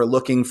people who are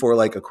looking for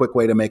like a quick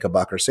way to make a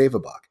buck or save a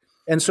buck.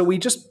 And so we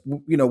just,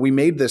 we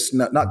made this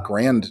not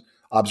grand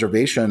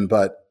observation,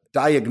 but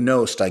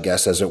diagnosed, I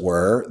guess, as it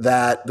were,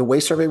 that the way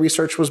survey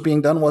research was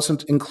being done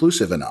wasn't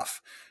inclusive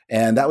enough.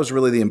 And that was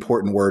really the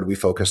important word we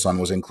focused on,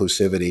 was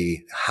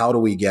inclusivity. How do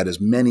we get as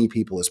many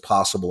people as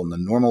possible in the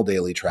normal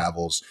daily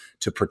travels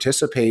to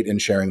participate in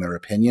sharing their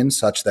opinions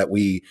such that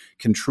we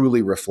can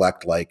truly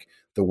reflect like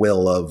the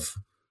will of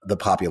the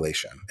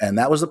population? And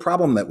that was the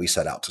problem that we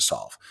set out to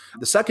solve.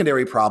 The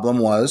secondary problem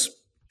was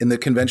in the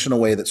conventional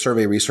way that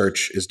survey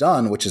research is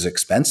done, which is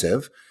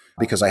expensive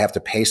because I have to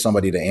pay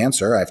somebody to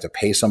answer. I have to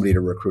pay somebody to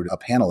recruit a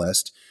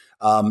panelist.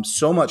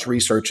 So much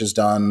research is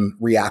done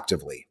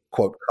reactively,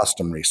 quote,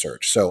 custom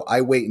research. So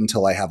I wait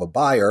until I have a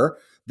buyer,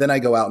 then I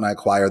go out and I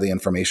acquire the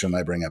information and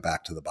I bring it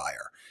back to the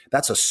buyer.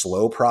 That's a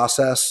slow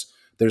process.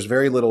 There's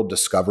very little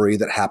discovery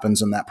that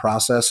happens in that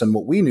process. And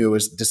what we knew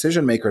is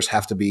decision makers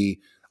have to be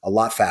a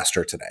lot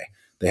faster today.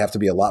 They have to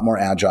be a lot more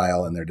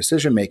agile in their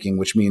decision making,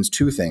 which means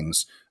two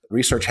things.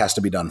 Research has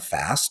to be done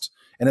fast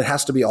and it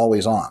has to be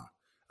always on.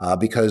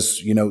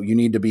 Because, you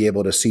need to be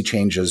able to see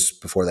changes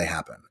before they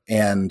happen.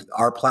 And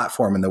our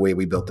platform and the way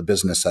we built the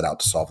business set out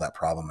to solve that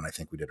problem. And I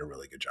think we did a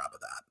really good job of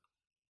that.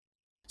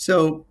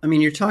 So,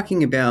 you're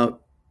talking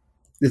about,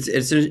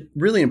 it's a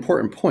really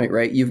important point,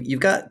 right? You've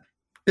got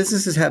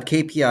businesses have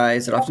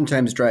KPIs that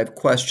oftentimes drive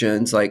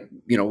questions like,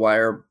 why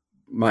are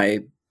my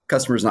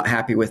customers not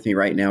happy with me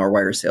right now? Or why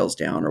are sales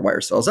down? Or why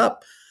are sales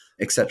up?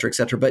 Et cetera, et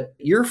cetera. But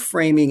you're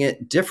framing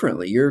it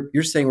differently.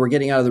 You're saying we're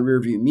getting out of the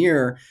rearview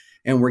mirror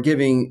and we're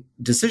giving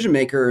decision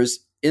makers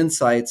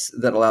insights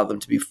that allow them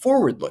to be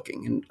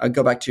forward-looking. And I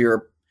go back to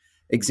your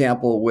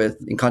example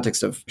in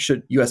context of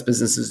should U.S.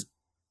 businesses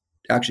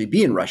actually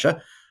be in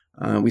Russia.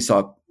 We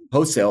saw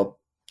post-sale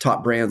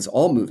top brands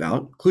all move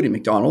out, including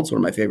McDonald's, one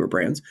of my favorite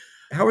brands.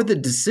 How are the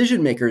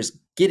decision makers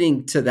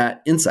getting to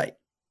that insight?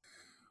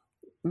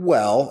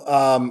 Well,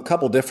 a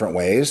couple different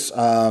ways.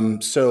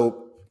 So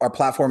our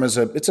platform it's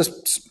a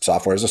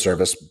software as a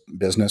service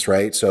business,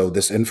 right? So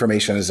this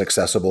information is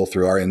accessible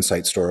through our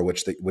Insight Store,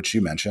 which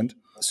you mentioned.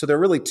 So there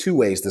are really two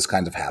ways this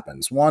kind of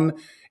happens. One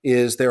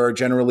is there are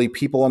generally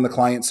people on the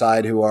client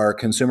side who are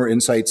consumer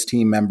insights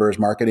team members,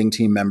 marketing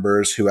team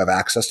members who have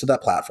access to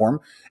that platform,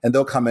 and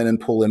they'll come in and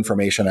pull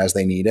information as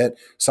they need it.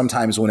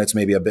 Sometimes when it's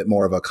maybe a bit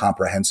more of a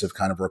comprehensive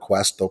kind of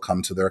request, they'll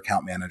come to their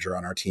account manager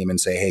on our team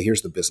and say, hey,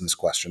 here's the business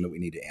question that we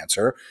need to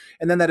answer.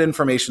 And then that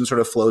information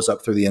sort of flows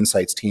up through the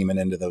insights team and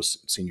into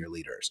those senior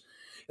leaders.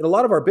 In a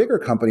lot of our bigger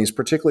companies,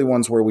 particularly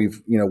ones where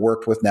we've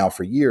worked with now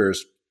for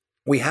years,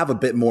 we have a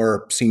bit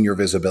more senior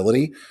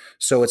visibility.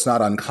 So it's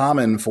not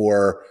uncommon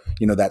for,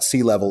 that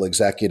C-level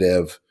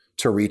executive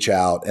to reach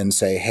out and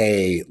say,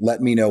 hey,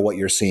 let me know what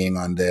you're seeing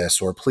on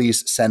this, or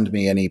please send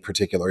me any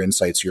particular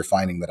insights you're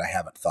finding that I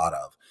haven't thought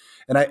of.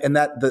 And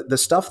that the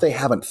stuff they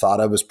haven't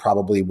thought of is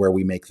probably where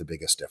we make the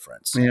biggest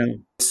difference. Yeah.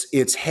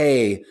 It's,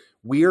 hey,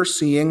 we are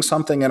seeing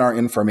something in our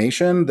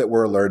information that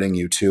we're alerting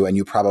you to, and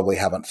you probably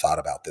haven't thought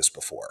about this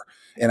before.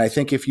 And I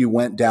think if you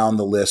went down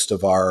the list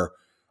of our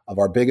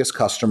biggest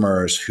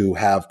customers who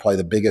have probably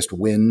the biggest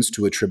wins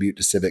to attribute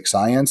to civic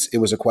science, it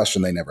was a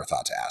question they never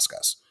thought to ask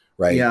us,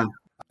 right? Yeah.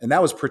 And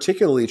that was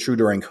particularly true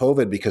during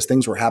COVID because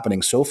things were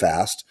happening so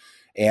fast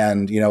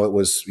And, it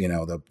was,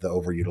 the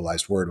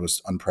overutilized word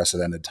was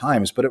unprecedented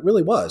times, but it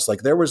really was.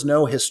 Like, there was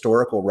no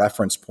historical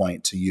reference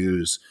point to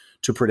use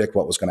to predict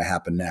what was going to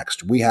happen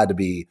next. We had to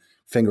be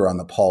finger on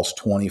the pulse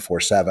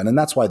 24/7. And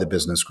that's why the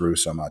business grew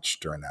so much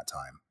during that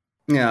time.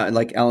 Yeah,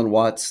 like Alan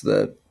Watts,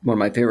 one of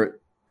my favorite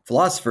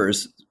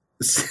philosophers,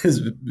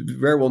 is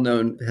very well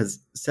known, has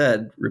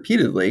said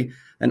repeatedly,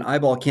 an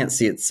eyeball can't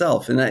see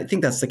itself. And I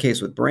think that's the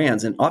case with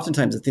brands. And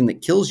oftentimes the thing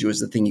that kills you is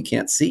the thing you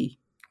can't see.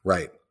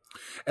 Right.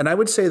 And I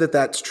would say that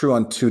that's true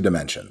on two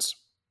dimensions.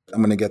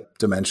 I'm going to get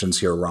dimensions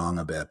here wrong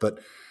a bit, but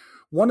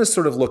one is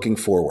sort of looking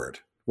forward,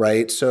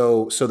 right?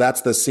 So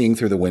that's the seeing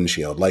through the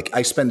windshield. Like,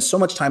 I spend so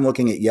much time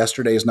looking at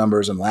yesterday's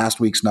numbers and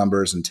last week's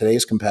numbers and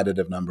today's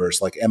competitive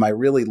numbers. Like, am I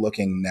really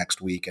looking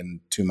next week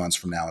and 2 months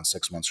from now and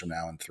 6 months from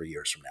now and 3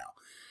 years from now,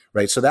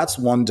 right? So that's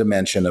one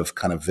dimension of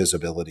kind of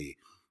visibility.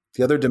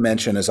 The other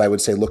dimension is, I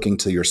would say, looking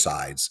to your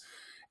sides.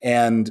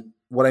 And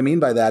what I mean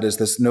by that is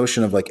this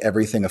notion of like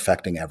everything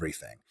affecting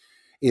everything.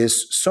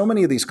 Is so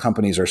many of these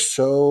companies are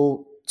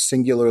so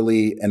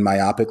singularly and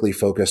myopically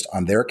focused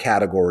on their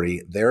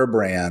category, their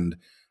brand,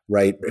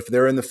 right? If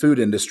they're in the food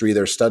industry,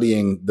 they're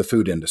studying the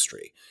food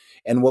industry.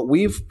 And what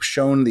we've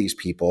shown these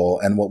people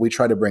and what we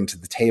try to bring to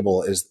the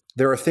table is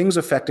there are things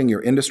affecting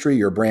your industry,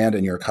 your brand,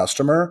 and your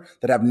customer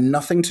that have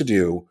nothing to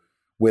do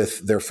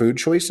with their food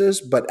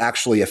choices, but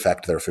actually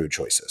affect their food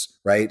choices,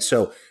 right?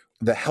 So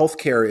the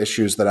healthcare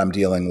issues that I'm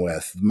dealing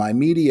with, my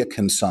media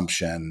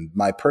consumption,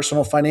 my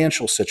personal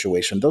financial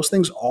situation, those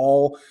things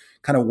all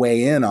kind of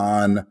weigh in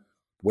on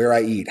where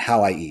I eat,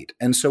 how I eat.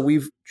 And so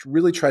we've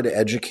really tried to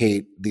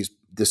educate these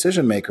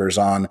decision makers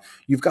on,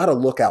 you've got to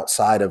look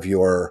outside of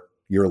your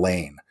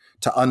lane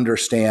to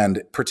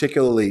understand,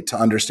 particularly to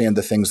understand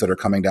the things that are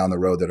coming down the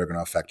road that are going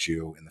to affect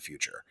you in the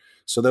future.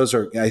 So those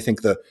are, I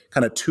think, the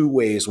kind of two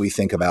ways we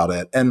think about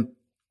it. And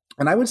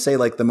I would say,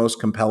 like, the most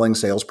compelling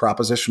sales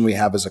proposition we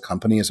have as a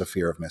company is a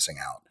fear of missing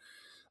out.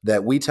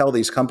 That we tell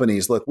these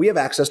companies, look, we have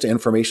access to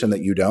information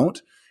that you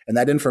don't. And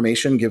that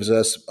information gives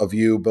us a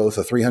view, both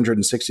a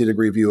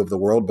 360-degree view of the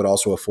world, but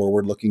also a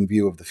forward-looking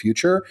view of the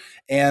future.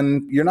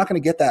 And you're not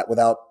going to get that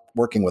without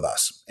working with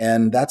us.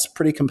 And that's a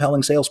pretty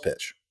compelling sales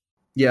pitch.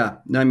 Yeah.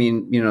 I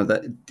mean,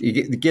 that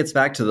it gets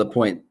back to the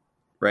point,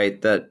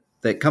 right, that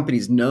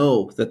companies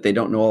know that they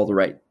don't know all the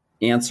right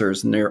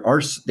answers, and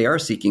they are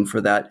seeking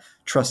for that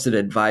trusted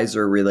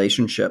advisor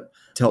relationship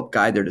to help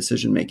guide their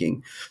decision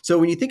making. So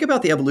when you think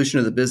about the evolution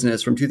of the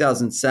business from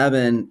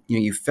 2007,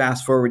 you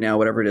fast forward now,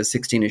 whatever it is,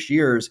 16-ish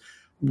years,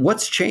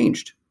 what's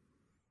changed?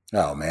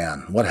 Oh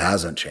man, what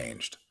hasn't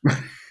changed?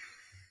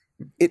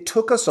 It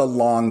took us a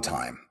long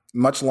time,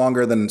 much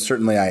longer than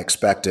certainly I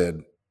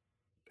expected.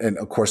 And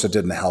of course, it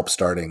didn't help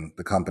starting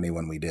the company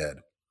when we did.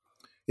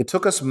 It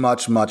took us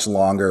much, much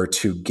longer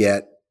to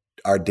get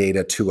our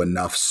data to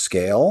enough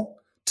scale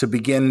to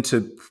begin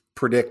to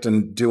predict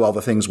and do all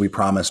the things we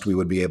promised we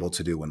would be able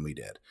to do when we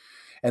did.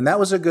 And that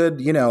was a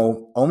good,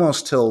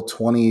 almost till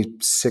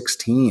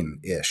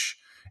 2016-ish,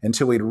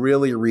 until we'd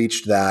really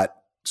reached that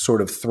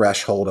sort of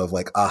threshold of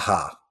like,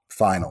 aha,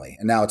 finally.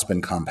 And now it's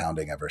been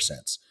compounding ever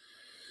since.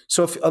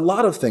 So a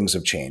lot of things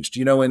have changed.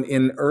 In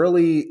the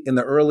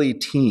early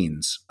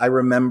teens, I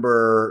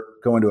remember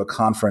going to a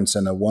conference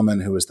and a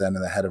woman who was then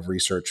the head of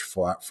research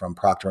from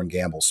Procter &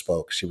 Gamble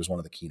spoke. She was one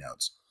of the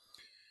keynotes.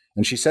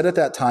 And she said at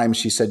that time,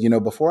 she said,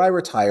 before I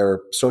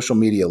retire, social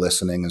media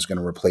listening is going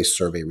to replace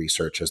survey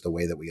research as the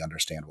way that we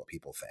understand what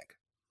people think.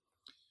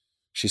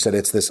 She said,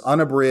 it's this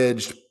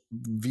unabridged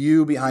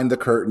view behind the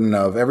curtain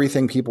of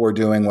everything people are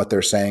doing, what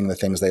they're saying, the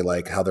things they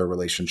like, how their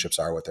relationships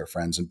are with their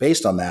friends. And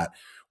based on that,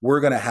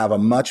 we're going to have a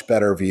much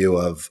better view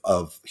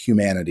of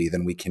humanity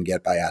than we can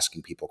get by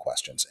asking people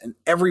questions. And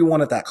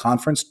everyone at that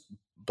conference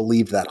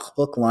believed that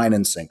hook, line,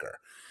 and sinker.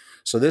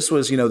 So this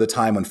was, the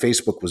time when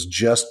Facebook was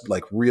just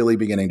like really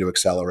beginning to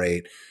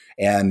accelerate.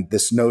 And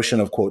this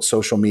notion of, quote,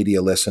 social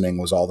media listening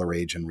was all the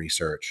rage in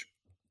research.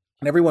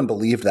 And everyone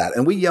believed that.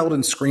 And we yelled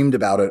and screamed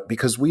about it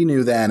because we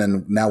knew then,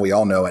 and now we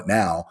all know it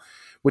now,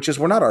 which is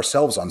we're not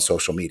ourselves on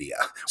social media.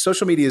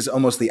 Social media is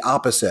almost the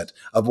opposite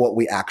of what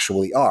we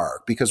actually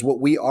are, because what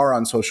we are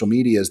on social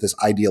media is this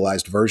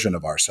idealized version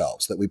of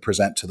ourselves that we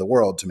present to the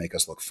world to make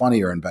us look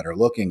funnier and better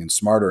looking and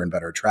smarter and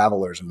better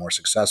travelers and more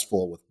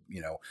successful with,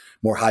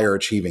 more higher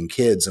achieving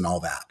kids and all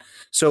that.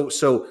 So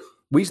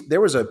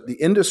the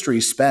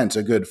industry spent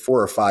a good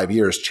 4 or 5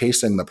 years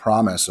chasing the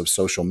promise of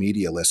social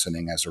media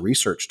listening as a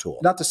research tool.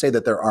 Not to say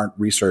that there aren't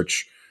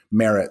research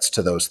merits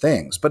to those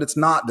things, but it's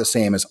not the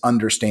same as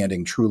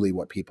understanding truly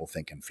what people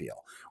think and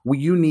feel.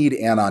 You need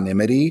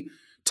anonymity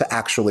to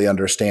actually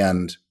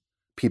understand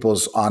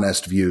people's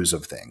honest views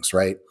of things,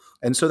 right?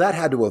 And so that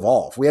had to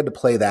evolve. We had to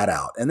play that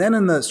out. And then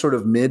in the sort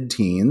of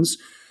mid-teens,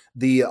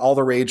 all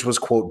the rage was,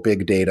 quote,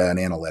 big data and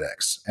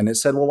analytics. And it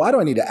said, well, why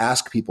do I need to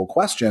ask people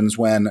questions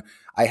when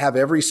I have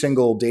every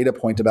single data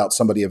point about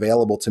somebody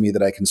available to me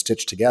that I can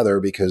stitch together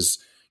because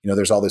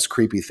there's all this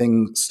creepy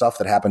stuff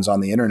that happens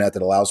on the internet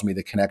that allows me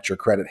to connect your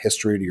credit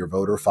history to your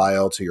voter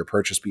file, to your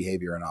purchase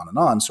behavior, and on and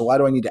on. So why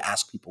do I need to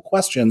ask people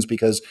questions?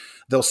 Because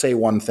they'll say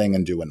one thing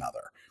and do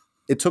another.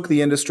 it took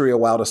the industry a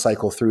while to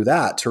cycle through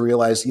that, to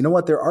realize, you know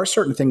what, there are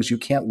certain things you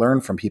can't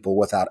learn from people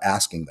without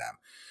asking them.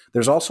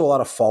 There's also a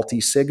lot of faulty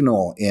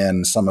signal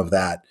in some of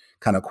that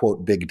kind of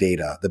quote big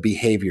data, the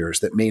behaviors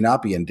that may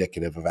not be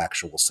indicative of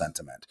actual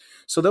sentiment.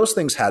 So those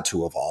things had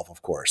to evolve,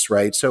 of course,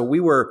 right? So we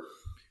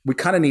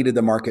kind of needed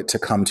the market to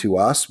come to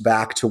us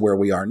back to where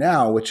we are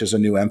now, which is a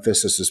new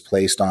emphasis is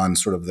placed on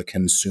sort of the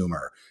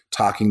consumer,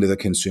 talking to the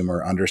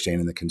consumer,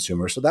 understanding the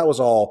consumer. So that was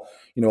all,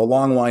 a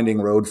long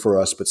winding road for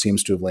us, but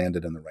seems to have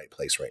landed in the right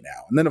place right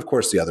now. And then, of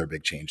course, the other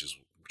big change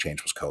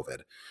was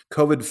COVID.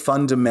 COVID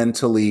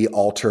fundamentally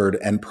altered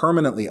and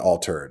permanently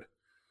altered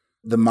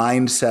the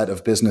mindset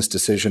of business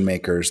decision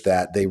makers,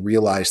 that they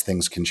realize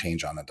things can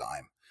change on a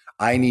dime.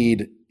 I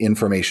need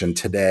information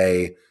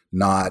today,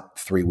 not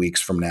 3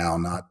 weeks from now,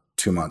 not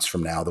 2 months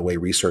from now, the way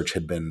research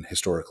had been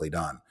historically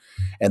done.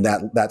 And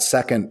that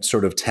second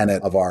sort of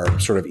tenet of our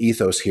sort of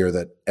ethos here,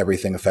 that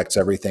everything affects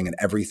everything and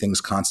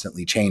everything's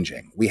constantly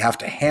changing. We have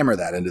to hammer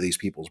that into these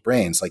people's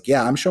brains. Like,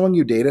 yeah, I'm showing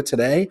you data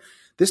today.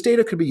 This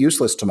data could be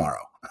useless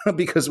tomorrow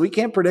because we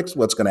can't predict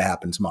what's going to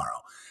happen tomorrow.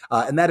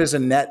 And that is a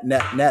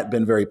net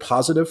been very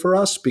positive for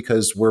us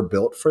because we're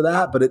built for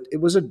that. But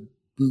it was a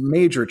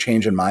major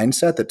change in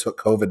mindset that took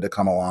COVID to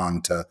come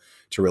along to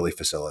really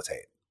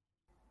facilitate.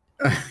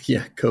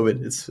 Yeah,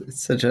 COVID.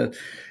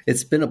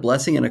 It's been a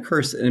blessing and a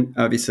curse. And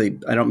obviously,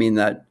 I don't mean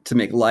that to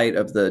make light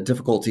of the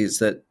difficulties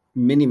that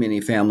many,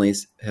 many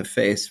families have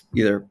faced,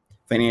 either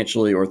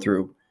financially or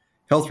through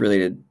health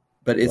related.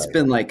 But it's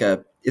been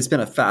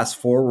a fast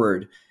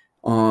forward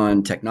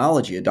on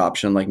technology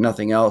adoption like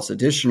nothing else.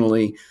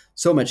 Additionally,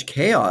 so much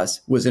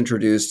chaos was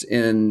introduced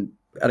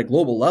at a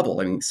global level.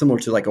 I mean, similar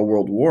to like a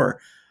world war,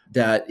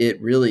 that it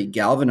really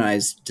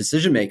galvanized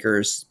decision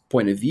makers'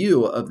 point of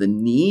view of the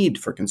need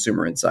for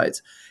consumer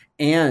insights,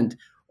 and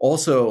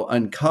also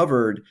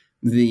uncovered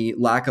the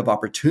lack of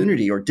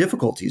opportunity or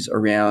difficulties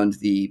around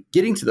the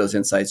getting to those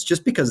insights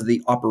just because of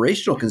the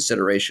operational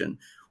consideration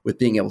with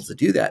being able to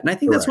do that. And I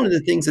think that's one of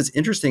the things that's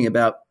interesting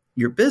about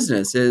your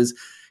business is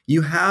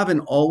you have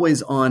an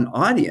always on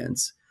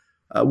audience,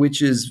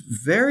 which is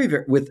very,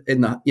 very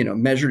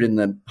measured in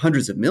the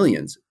hundreds of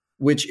millions,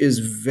 which is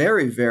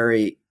very,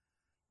 very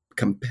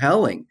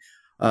compelling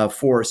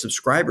for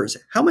subscribers.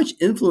 How much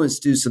influence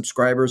do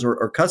subscribers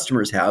or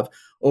customers have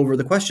over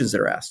the questions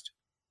that are asked?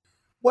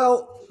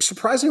 Well,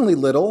 surprisingly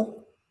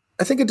little.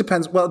 I think it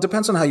depends. Well, it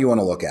depends on how you want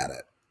to look at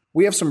it.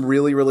 We have some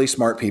really, really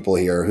smart people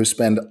here who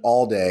spend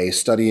all day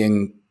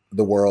studying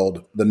the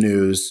world, the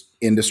news,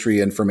 industry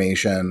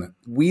information.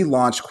 We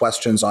launch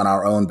questions on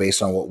our own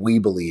based on what we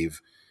believe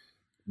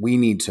we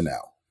need to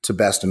know to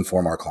best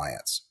inform our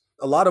clients.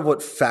 A lot of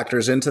what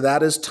factors into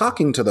that is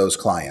talking to those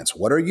clients.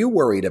 What are you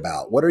worried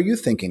about? What are you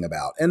thinking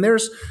about? And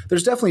there's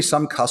definitely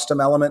some custom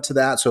element to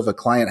that. So if a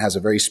client has a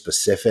very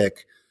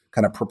specific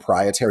kind of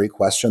proprietary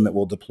question that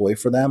we'll deploy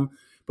for them,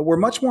 but we're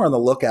much more on the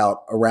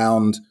lookout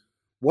around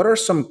what are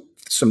some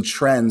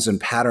trends and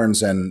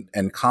patterns and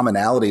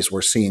commonalities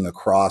we're seeing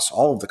across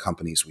all of the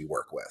companies we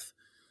work with.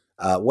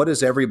 What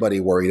is everybody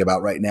worried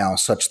about right now,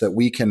 such that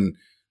we can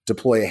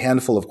deploy a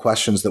handful of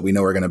questions that we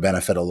know are going to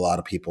benefit a lot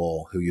of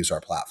people who use our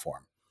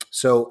platform.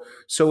 So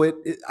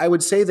I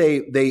would say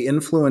they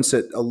influence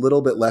it a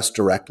little bit less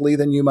directly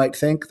than you might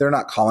think. They're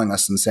not calling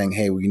us and saying,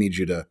 hey, we need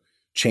you to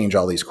change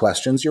all these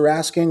questions you're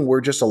asking.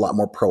 We're just a lot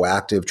more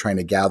proactive, trying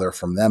to gather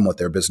from them what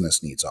their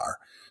business needs are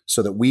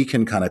so that we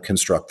can kind of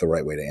construct the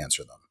right way to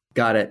answer them.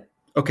 Got it.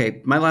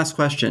 Okay. My last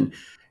question.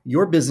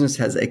 Your business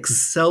has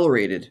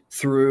accelerated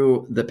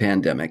through the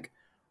pandemic,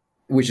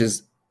 which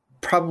is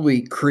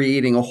probably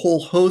creating a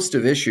whole host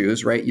of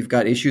issues, right? You've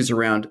got issues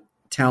around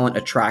talent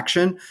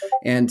attraction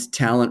and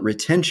talent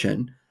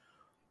retention.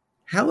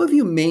 How have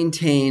you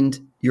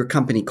maintained your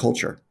company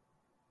culture?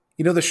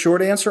 The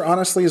short answer,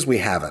 honestly, is we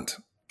haven't.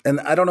 And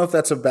I don't know if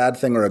that's a bad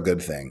thing or a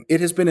good thing.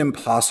 It has been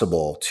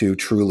impossible to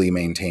truly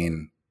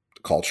maintain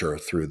culture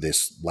through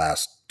this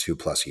last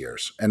 2+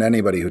 years. And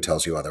anybody who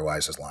tells you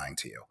otherwise is lying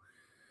to you.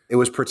 It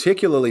was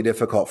particularly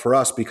difficult for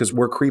us because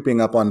we're creeping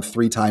up on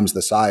 3 times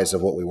the size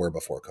of what we were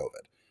before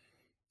COVID.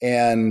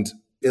 And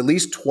at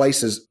least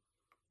twice as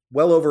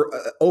well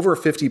over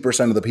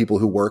 50% of the people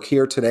who work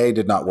here today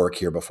did not work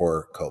here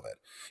before COVID.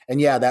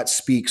 And yeah, that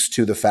speaks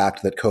to the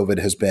fact that COVID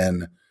has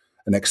been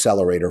an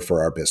accelerator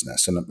for our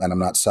business. And I'm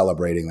not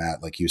celebrating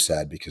that, like you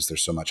said, because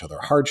there's so much other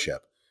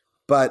hardship.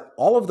 But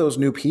all of those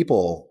new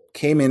people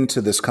came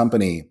into this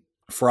company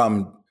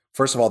from,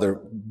 first of all,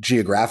 they're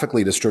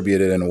geographically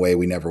distributed in a way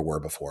we never were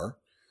before.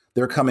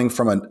 They're coming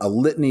from a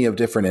litany of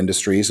different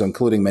industries,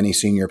 including many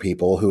senior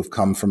people who've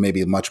come from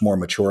maybe much more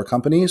mature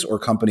companies or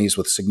companies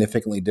with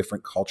significantly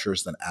different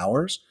cultures than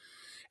ours.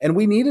 And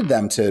we needed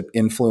them to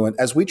influence,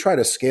 as we try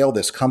to scale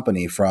this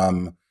company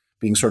from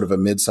being sort of a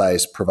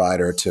mid-sized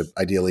provider to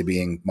ideally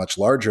being much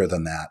larger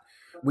than that,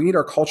 we need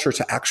our culture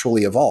to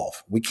actually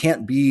evolve. We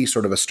can't be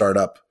sort of a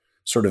startup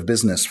sort of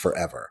business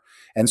forever.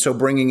 And so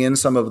bringing in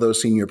some of those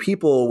senior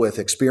people with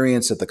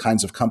experience at the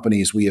kinds of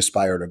companies we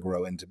aspire to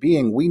grow into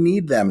being, we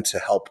need them to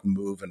help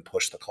move and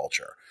push the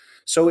culture.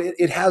 So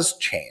it has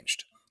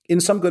changed. in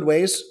some good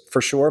ways,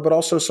 for sure, but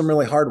also some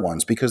really hard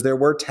ones, because there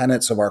were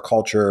tenets of our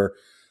culture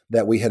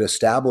that we had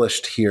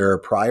established here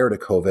prior to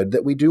COVID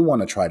that we do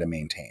want to try to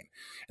maintain.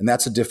 And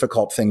that's a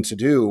difficult thing to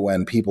do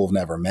when people have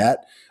never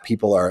met.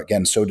 People are,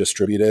 again, so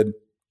distributed.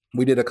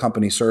 We did a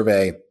company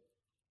survey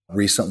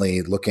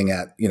recently looking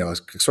at,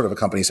 sort of a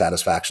company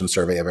satisfaction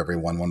survey of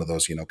everyone, one of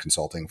those,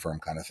 consulting firm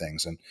kind of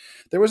things. And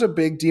there was a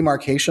big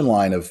demarcation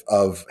line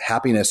of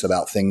happiness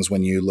about things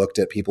when you looked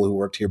at people who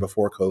worked here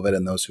before COVID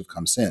and those who've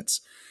come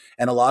since.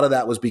 And a lot of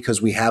that was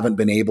because we haven't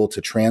been able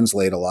to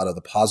translate a lot of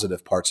the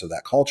positive parts of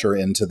that culture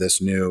into this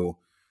new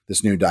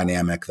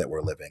dynamic that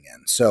we're living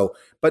in. So,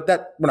 but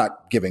that we're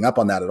not giving up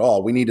on that at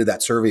all. We needed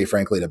that survey,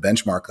 frankly, to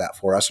benchmark that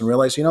for us and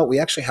realize, we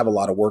actually have a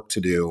lot of work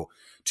to do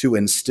to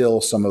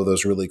instill some of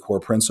those really core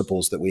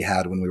principles that we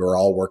had when we were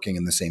all working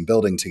in the same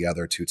building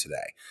together to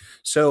today.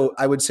 So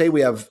I would say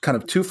we have kind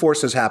of two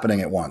forces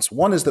happening at once.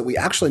 One is that we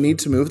actually need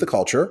to move the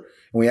culture,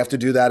 and we have to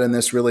do that in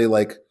this really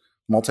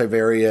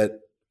multivariate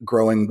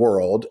growing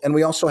world. And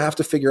we also have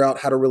to figure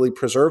out how to really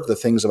preserve the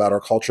things about our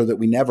culture that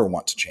we never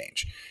want to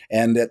change.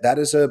 And that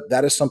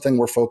is something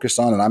we're focused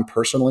on. And I'm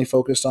personally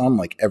focused on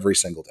every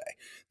single day.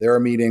 There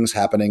are meetings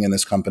happening in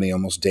this company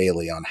almost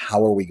daily on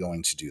how are we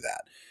going to do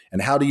that?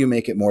 And how do you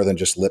make it more than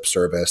just lip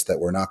service, that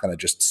we're not going to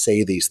just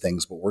say these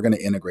things, but we're going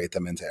to integrate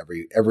them into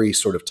every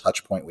sort of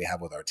touch point we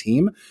have with our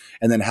team?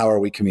 And then how are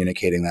we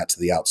communicating that to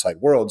the outside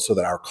world so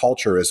that our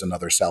culture is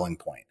another selling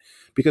point?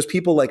 Because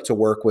people like to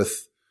work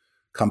with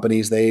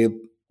companies they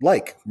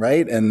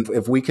right? And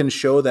if we can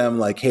show them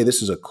hey,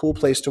 this is a cool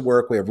place to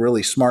work. We have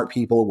really smart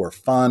people. We're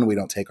fun. We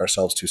don't take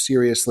ourselves too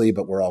seriously,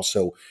 but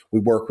we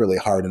work really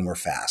hard and we're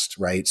fast,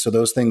 right? So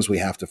those things we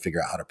have to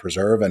figure out how to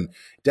preserve, and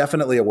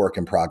definitely a work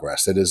in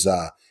progress. It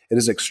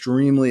is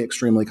extremely,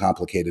 extremely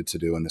complicated to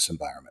do in this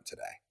environment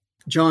today.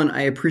 John,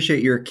 I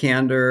appreciate your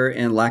candor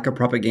and lack of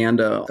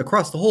propaganda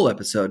across the whole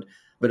episode,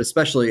 but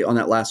especially on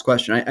that last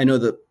question. I know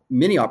that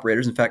many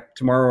operators, in fact,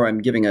 tomorrow I'm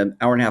giving an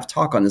hour-and-a-half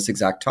talk on this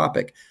exact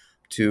topic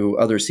to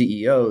other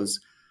CEOs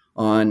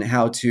on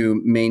how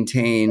to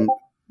maintain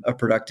a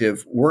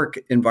productive work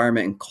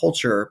environment and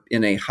culture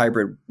in a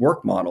hybrid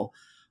work model.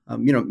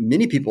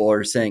 Many people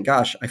are saying,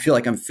 gosh, I feel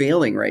like I'm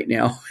failing right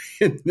now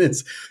in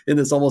this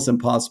almost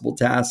impossible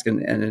task,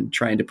 and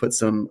trying to put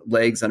some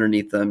legs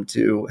underneath them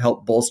to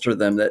help bolster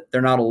them that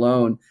they're not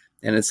alone.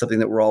 And it's something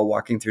that we're all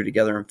walking through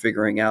together and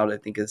figuring out, I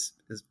think is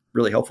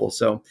really helpful.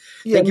 So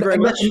thank you very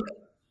much.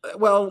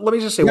 Well, let me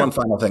just say one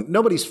final thing.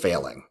 Nobody's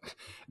failing.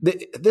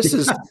 This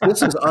is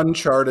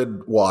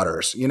uncharted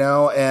waters,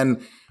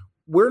 and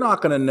we're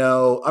not going to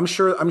know. I'm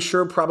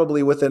sure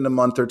probably within a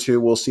month or two,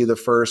 we'll see the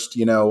first,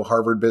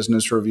 Harvard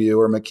Business Review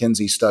or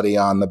McKinsey study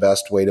on the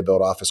best way to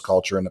build office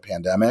culture in a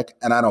pandemic.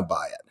 And I don't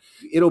buy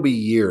it. It'll be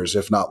years,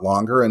 if not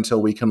longer,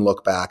 until we can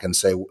look back and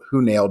say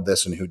who nailed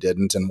this and who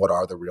didn't, and what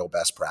are the real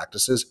best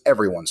practices.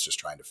 Everyone's just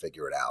trying to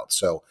figure it out.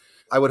 So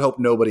I would hope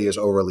nobody is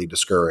overly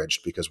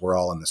discouraged, because we're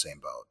all in the same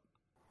boat.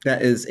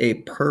 That is a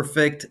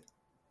perfect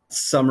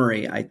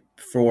summary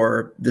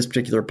for this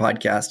particular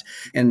podcast.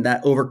 And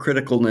that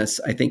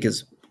overcriticalness, I think,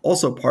 is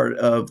also part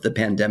of the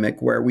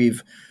pandemic, where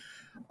we've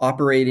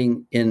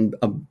operating in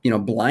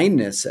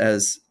blindness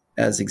as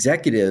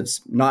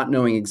executives, not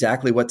knowing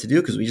exactly what to do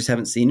because we just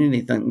haven't seen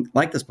anything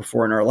like this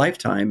before in our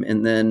lifetime.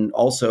 And then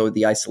also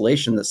the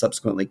isolation that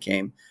subsequently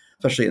came,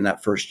 especially in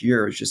that first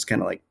year, is just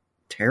kind of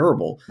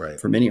terrible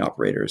for many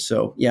operators.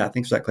 So yeah,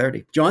 thanks for that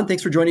clarity. John,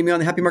 thanks for joining me on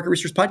the Happy Market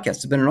Research Podcast.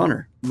 It's been an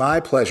honor. My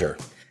pleasure.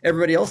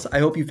 Everybody else, I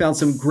hope you found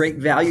some great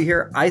value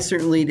here. I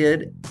certainly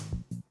did.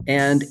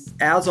 And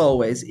as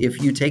always,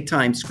 if you take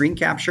time, screen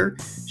capture,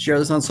 share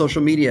this on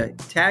social media,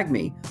 tag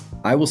me,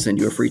 I will send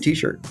you a free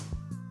t-shirt.